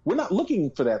jumping. We're not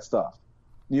looking for that stuff.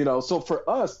 So for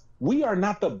us, we are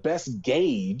not the best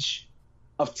gauge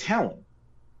of talent.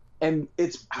 And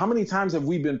it's how many times have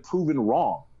we been proven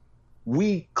wrong?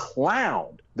 We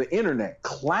the internet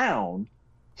clowned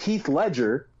Heath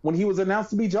Ledger when he was announced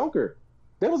to be Joker.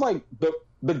 There was like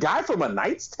the guy from A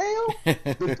Knight's Tale,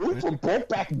 the dude from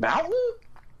Brokeback Mountain,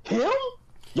 him?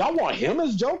 Y'all want him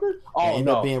as Joker? Oh, he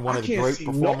no. being one of the great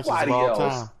performances of all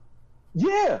time.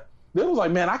 Yeah. It was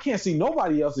like, man, I can't see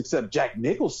nobody else except Jack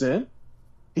Nicholson.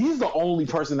 He's the only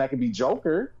person that can be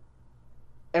Joker.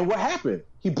 And what happened?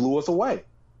 He blew us away.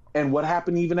 And what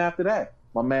happened even after that?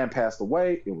 My man passed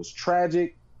away. It was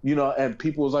tragic, and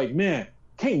people was like, man,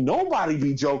 can't nobody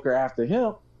be Joker after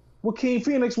him. Joaquin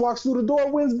Phoenix walks through the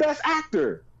door, wins Best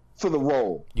Actor for the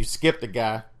role. You skipped the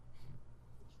guy.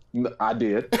 I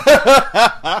did.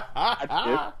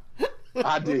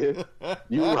 I did.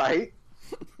 You're right.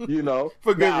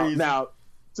 For good reason. Now,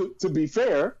 to be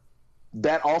fair,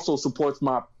 that also supports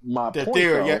my point.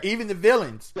 Theory, yeah. Even the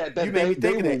villains. You made me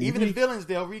think of that. Even the villains,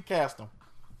 they'll recast them.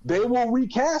 They will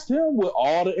recast him with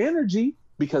all the energy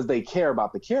because they care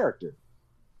about the character.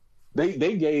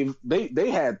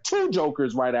 They had 2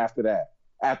 Jokers right after that,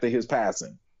 after his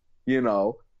passing,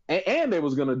 and they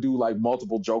was going to do like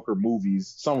multiple Joker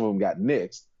movies. Some of them got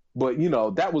nixed, but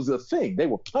that was the thing. They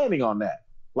were planning on that.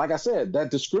 Like I said,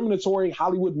 that discriminatory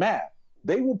Hollywood math,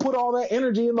 they will put all that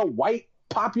energy in the white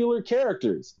popular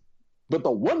characters. But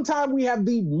the one time we have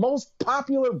the most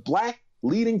popular black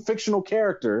leading fictional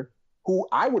character, who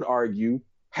I would argue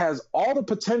has all the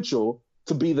potential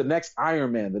to be the next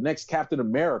Iron Man, the next Captain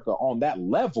America on that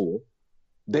level,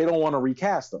 they don't want to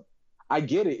recast him. I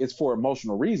get it. It's for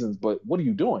emotional reasons, but what are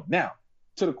you doing? Now,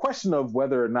 to the question of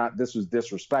whether or not this was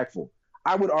disrespectful,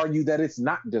 I would argue that it's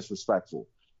not disrespectful.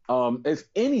 If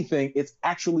anything, it's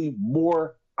actually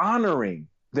more honoring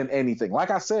than anything.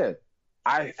 Like I said,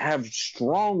 I have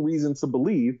strong reason to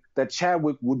believe that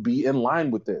Chadwick would be in line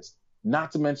with this.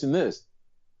 Not to mention this.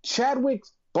 Chadwick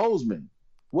Boseman,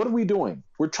 what are we doing?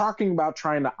 We're talking about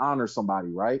trying to honor somebody,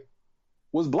 right?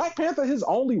 Was Black Panther his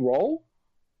only role?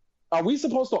 Are we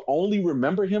supposed to only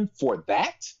remember him for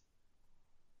that?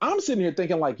 I'm sitting here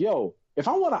thinking like, yo, if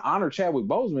I want to honor Chadwick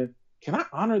Boseman, can I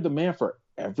honor the man for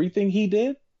everything he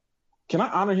did? Can I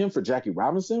honor him for Jackie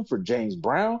Robinson, for James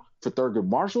Brown, for Thurgood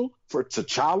Marshall, for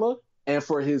T'Challa, and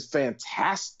for his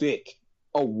fantastic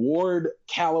award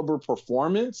caliber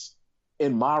performance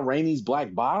in Ma Rainey's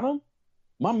Black Bottom?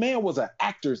 My man was an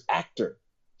actor's actor.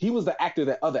 He was the actor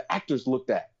that other actors looked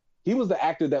at. He was the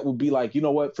actor that would be like, you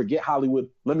know what, forget Hollywood.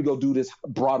 Let me go do this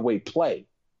Broadway play.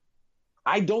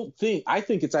 I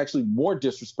think it's actually more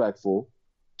disrespectful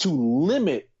to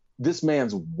limit this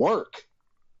man's work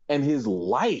and his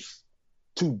life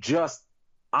to just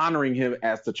honoring him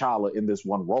as T'Challa in this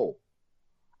one role.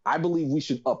 I believe we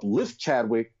should uplift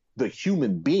Chadwick, the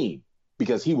human being,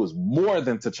 because he was more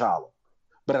than T'Challa.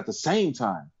 But at the same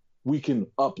time, we can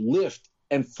uplift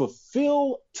and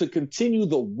continue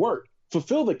the work,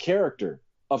 fulfill the character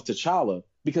of T'Challa,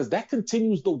 because that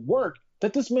continues the work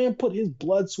that this man put his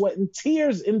blood, sweat, and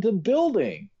tears into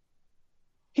building.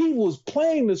 He was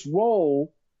playing this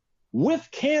role with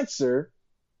cancer,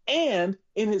 and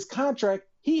in his contract,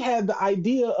 he had the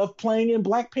idea of playing in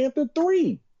Black Panther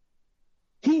 3.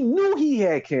 He knew he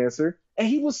had cancer, and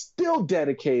he was still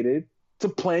dedicated to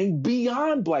playing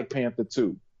beyond Black Panther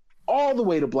 2, all the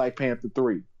way to Black Panther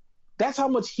 3. That's how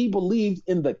much he believed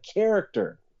in the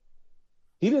character.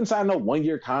 He didn't sign no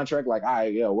one-year contract like, all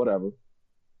right, yeah, whatever.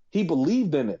 He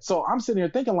believed in it. So I'm sitting here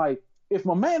thinking like, if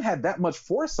my man had that much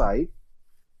foresight,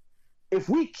 if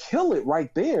we kill it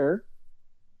right there,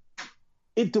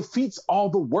 it defeats all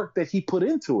the work that he put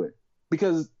into it.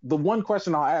 Because the one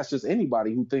question I'll ask just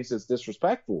anybody who thinks it's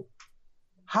disrespectful,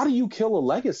 how do you kill a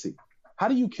legacy? How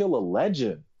do you kill a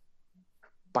legend?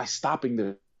 By stopping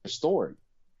their story.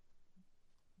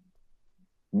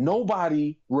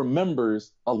 Nobody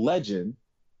remembers a legend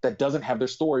that doesn't have their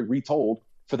story retold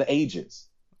for the ages.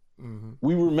 Mm-hmm.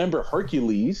 We remember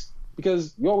Hercules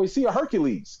because you always see a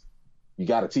Hercules. You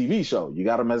got a TV show. You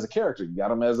got him as a character. You got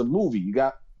him as a movie.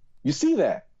 You see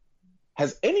that.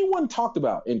 Has anyone talked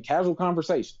about in casual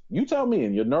conversation, you tell me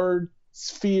in your nerd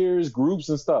spheres, groups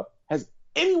and stuff, has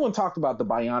anyone talked about the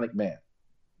Bionic Man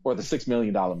or the $6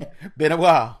 Million Man? Been a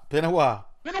while,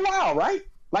 right?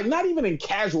 Like not even in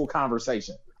casual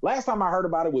conversation. Last time I heard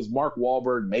about it was Mark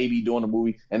Wahlberg maybe doing a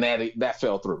movie, and that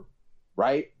fell through,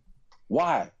 right?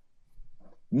 Why?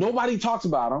 Nobody talks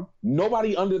about him.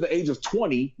 Nobody under the age of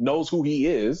 20 knows who he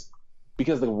is.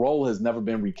 because the role has never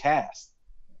been recast.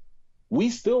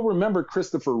 We still remember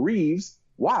Christopher Reeves.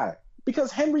 Why?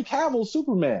 Because Henry Cavill's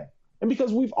Superman, and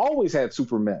because we've always had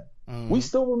Supermen. We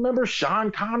still remember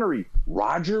Sean Connery,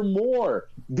 Roger Moore.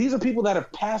 These are people that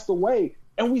have passed away,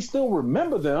 and we still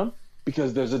remember them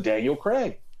because there's a Daniel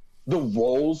Craig. The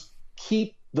roles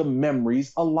keep the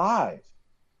memories alive.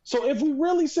 So if we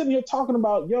really sitting here talking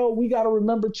about, we got to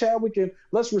remember Chadwick and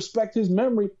let's respect his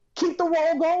memory, keep the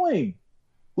role going.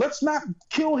 Let's not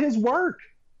kill his work.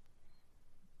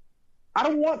 I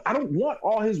don't want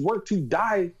all his work to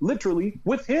die literally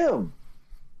with him.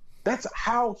 That's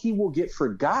how he will get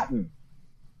forgotten,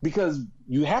 because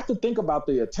you have to think about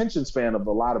the attention span of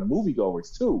a lot of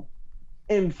moviegoers too.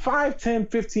 In 5, 10,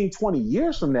 15, 20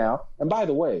 years from now, and by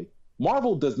the way,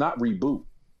 Marvel does not reboot.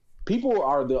 People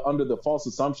are under the false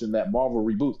assumption that Marvel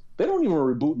reboots. They don't even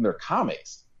reboot in their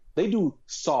comics. They do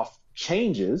soft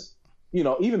changes.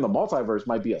 Even the multiverse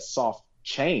might be a soft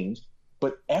change,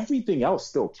 but everything else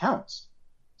still counts.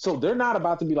 So they're not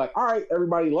about to be like, all right,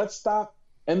 everybody, let's stop.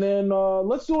 And then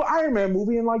let's do an Iron Man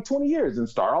movie in like 20 years and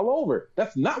start all over.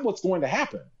 That's not what's going to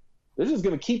happen. They're just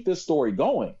going to keep this story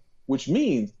going, which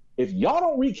means if y'all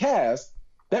don't recast,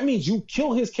 that means you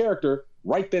kill his character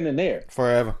right then and there.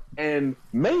 Forever. And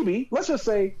maybe, let's just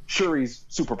say Shuri's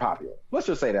super popular. Let's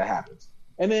just say that happens.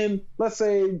 And then let's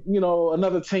say,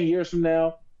 another 10 years from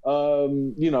now,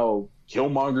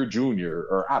 Killmonger Jr.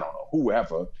 or I don't know,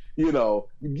 whoever,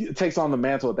 takes on the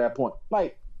mantle at that point.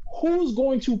 Like, who's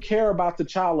going to care about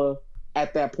T'Challa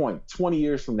at that point, 20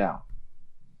 years from now?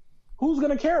 Who's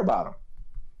going to care about him?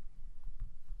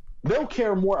 They'll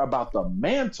care more about the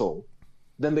mantle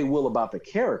than they will about the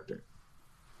character.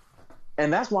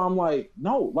 And that's why I'm like,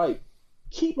 no,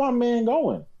 keep my man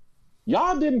going.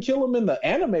 Y'all didn't kill him in the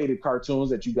animated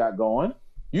cartoons that you got going.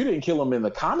 You didn't kill him in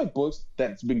the comic books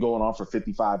that's been going on for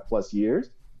 55 plus years.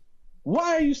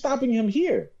 Why are you stopping him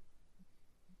here?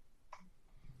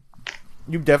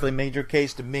 You've definitely made your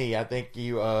case to me. I think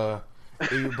you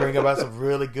bring about some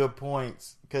really good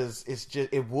points, because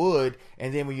it would.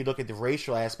 And then when you look at the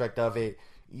racial aspect of it,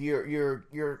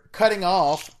 you're cutting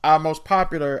off our most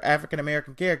popular African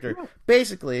American character. Yeah.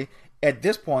 Basically, at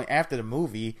this point after the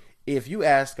movie, if you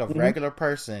ask a regular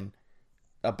person,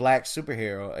 a black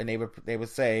superhero, and they would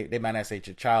say, they might not say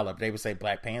T'Challa, but they would say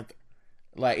Black Panther.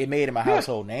 Like, it made him a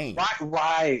household name.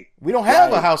 Right. We don't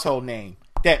have a household name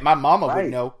that my mama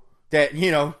would know. That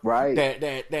right?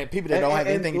 That people that don't have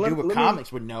anything to do with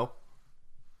comics would know.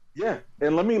 Yeah,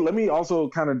 and let me also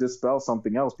kind of dispel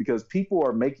something else, because people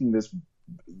are making this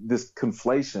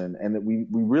conflation, and that we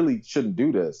really shouldn't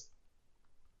do this.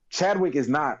 Chadwick is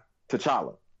not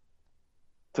T'Challa.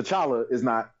 T'Challa is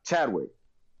not Chadwick.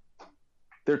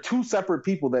 They're two separate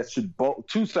people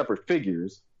two separate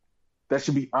figures that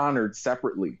should be honored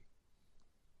separately.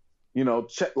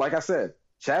 Like I said,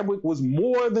 Chadwick was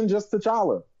more than just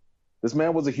T'Challa. This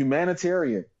man was a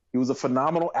humanitarian. He was a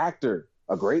phenomenal actor,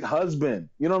 a great husband.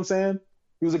 You know what I'm saying?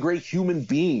 He was a great human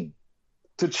being.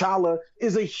 T'Challa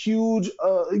is a huge,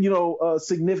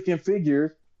 significant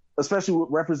figure, especially with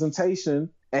representation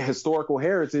and historical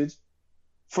heritage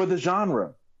for the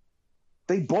genre.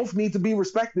 They both need to be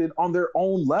respected on their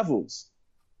own levels.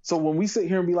 So when we sit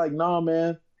here and be like, nah,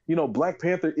 man, Black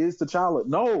Panther is T'Challa.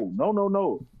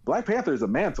 No. Black Panther is a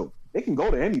mantle. It can go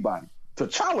to anybody.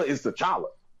 T'Challa is T'Challa.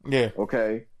 Yeah.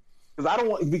 Okay.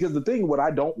 Because the thing, what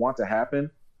I don't want to happen,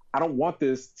 I don't want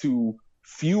this to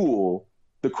fuel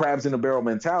the crabs in a barrel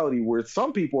mentality where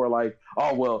some people are like,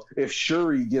 oh, well, if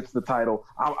Shuri gets the title,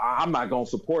 I'm not going to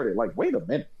support it. Like, wait a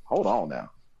minute. Hold on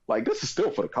now. Like, this is still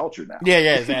for the culture now. Yeah,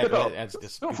 exactly. That's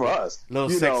just still for us. Little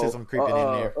sexism creeping in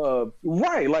there.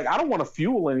 Right. Like, I don't want to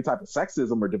fuel any type of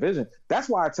sexism or division. That's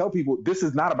why I tell people this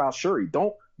is not about Shuri.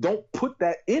 Don't put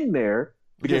that in there,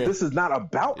 because this is not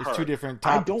about her. It's two different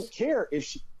topics. I don't care if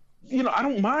she, I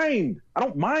don't mind. I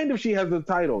don't mind if she has the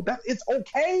title. It's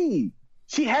okay.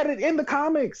 She had it in the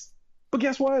comics. But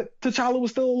guess what? T'Challa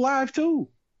was still alive too.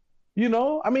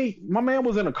 I mean, my man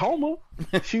was in a coma.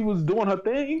 She was doing her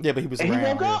thing. Yeah, but he was around. He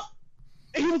woke up.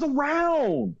 And he was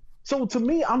around. So to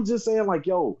me, I'm just saying, like,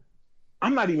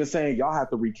 I'm not even saying y'all have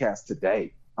to recast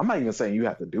today. I'm not even saying you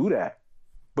have to do that.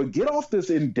 But get off this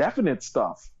indefinite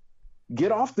stuff.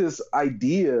 Get off this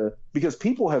idea, because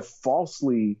people have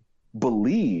falsely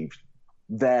believed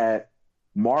that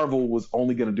Marvel was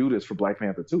only going to do this for Black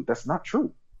Panther 2. That's not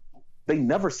true. They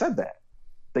never said that.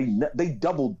 They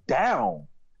doubled down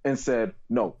and said,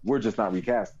 no, we're just not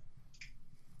recasting.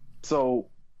 So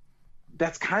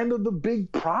that's kind of the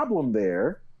big problem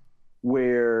there,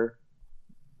 where,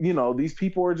 these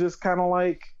people are just kind of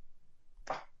like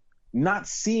not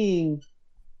seeing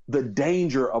the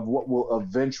danger of what will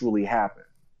eventually happen.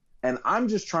 And I'm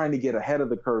just trying to get ahead of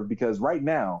the curve because right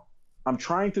now I'm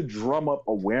trying to drum up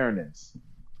awareness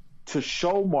to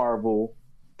show Marvel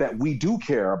that we do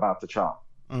care about T'Challa.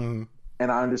 Mm-hmm.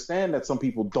 And I understand that some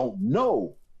people don't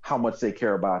know how much they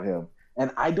care about him.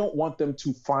 And I don't want them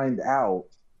to find out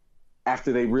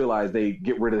after they realize they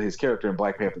get rid of his character in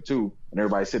Black Panther 2 and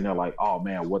everybody's sitting there like, oh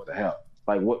man, what the hell?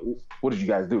 Like, what did you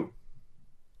guys do?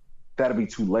 That'll be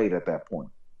too late at that point.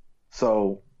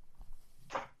 So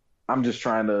I'm just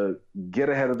trying to get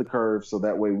ahead of the curve so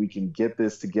that way we can get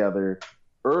this together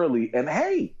early. And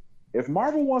hey, if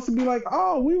Marvel wants to be like,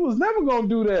 oh, we was never going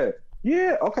to do that.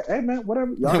 Yeah, okay. Hey, man,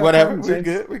 whatever. Whatever. We're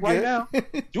good. We're right good. Now,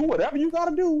 do whatever you got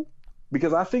to do.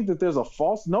 Because I think that there's a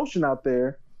false notion out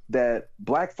there that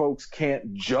Black folks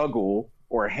can't juggle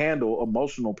or handle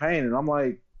emotional pain. And I'm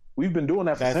like, we've been doing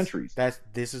that for centuries.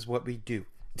 This is what we do.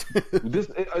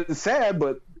 It's sad,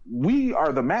 but we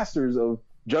are the masters of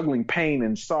juggling pain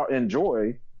and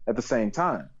joy at the same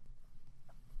time.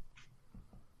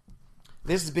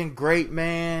 This has been great,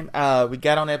 man. We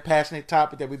got on that passionate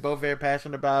topic that we both very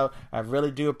passionate about. I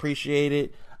really do appreciate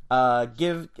it.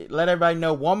 Let everybody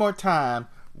know one more time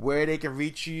where they can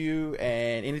reach you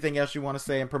and anything else you want to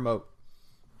say and promote.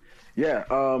 Yeah,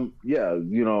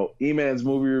 E-Man's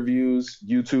Movie Reviews,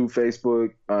 YouTube,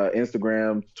 Facebook,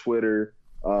 Instagram, Twitter.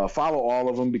 Follow all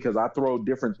of them because I throw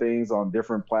different things on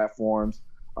different platforms.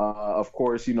 Of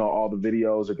course, all the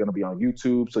videos are going to be on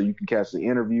YouTube, so you can catch the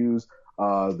interviews,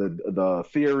 the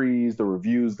theories, the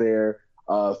reviews there.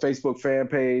 Facebook fan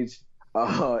page.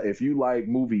 If you like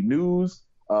movie news,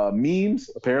 memes.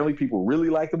 Apparently, people really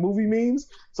like the movie memes.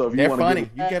 So if you want funny,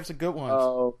 you have some good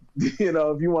ones. If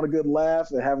you want a good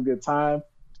laugh and have a good time,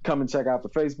 come and check out the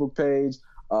Facebook page.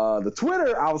 The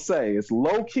Twitter, I'll say, it's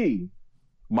low key.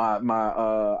 I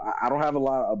don't have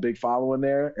a big following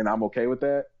there, and I'm okay with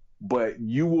that. But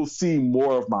you will see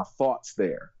more of my thoughts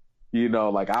there.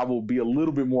 Like I will be a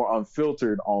little bit more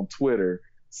unfiltered on Twitter.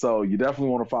 So you definitely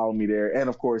want to follow me there. And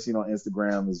of course,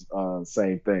 Instagram is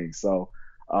same thing. So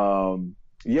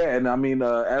and I mean,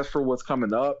 as for what's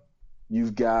coming up,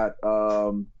 you've got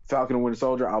Falcon and Winter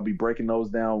Soldier. I'll be breaking those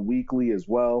down weekly as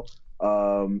well.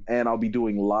 And I'll be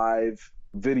doing live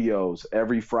videos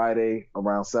every Friday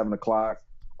around 7:00.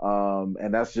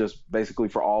 And that's just basically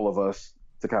for all of us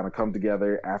to kind of come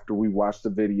together after we watch the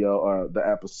video or the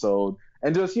episode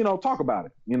and just, talk about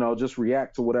it, just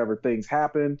react to whatever things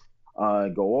happen,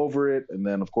 go over it. And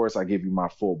then of course I give you my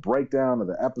full breakdown of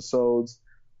the episodes.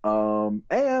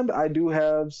 And I do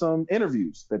have some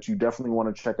interviews that you definitely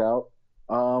want to check out,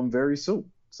 very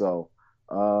soon. So,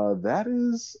 that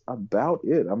is about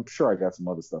it. I'm sure I got some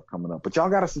other stuff coming up, but y'all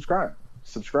got to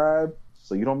subscribe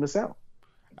so you don't miss out.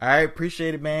 I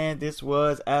appreciate it, man. This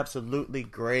was absolutely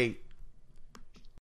great.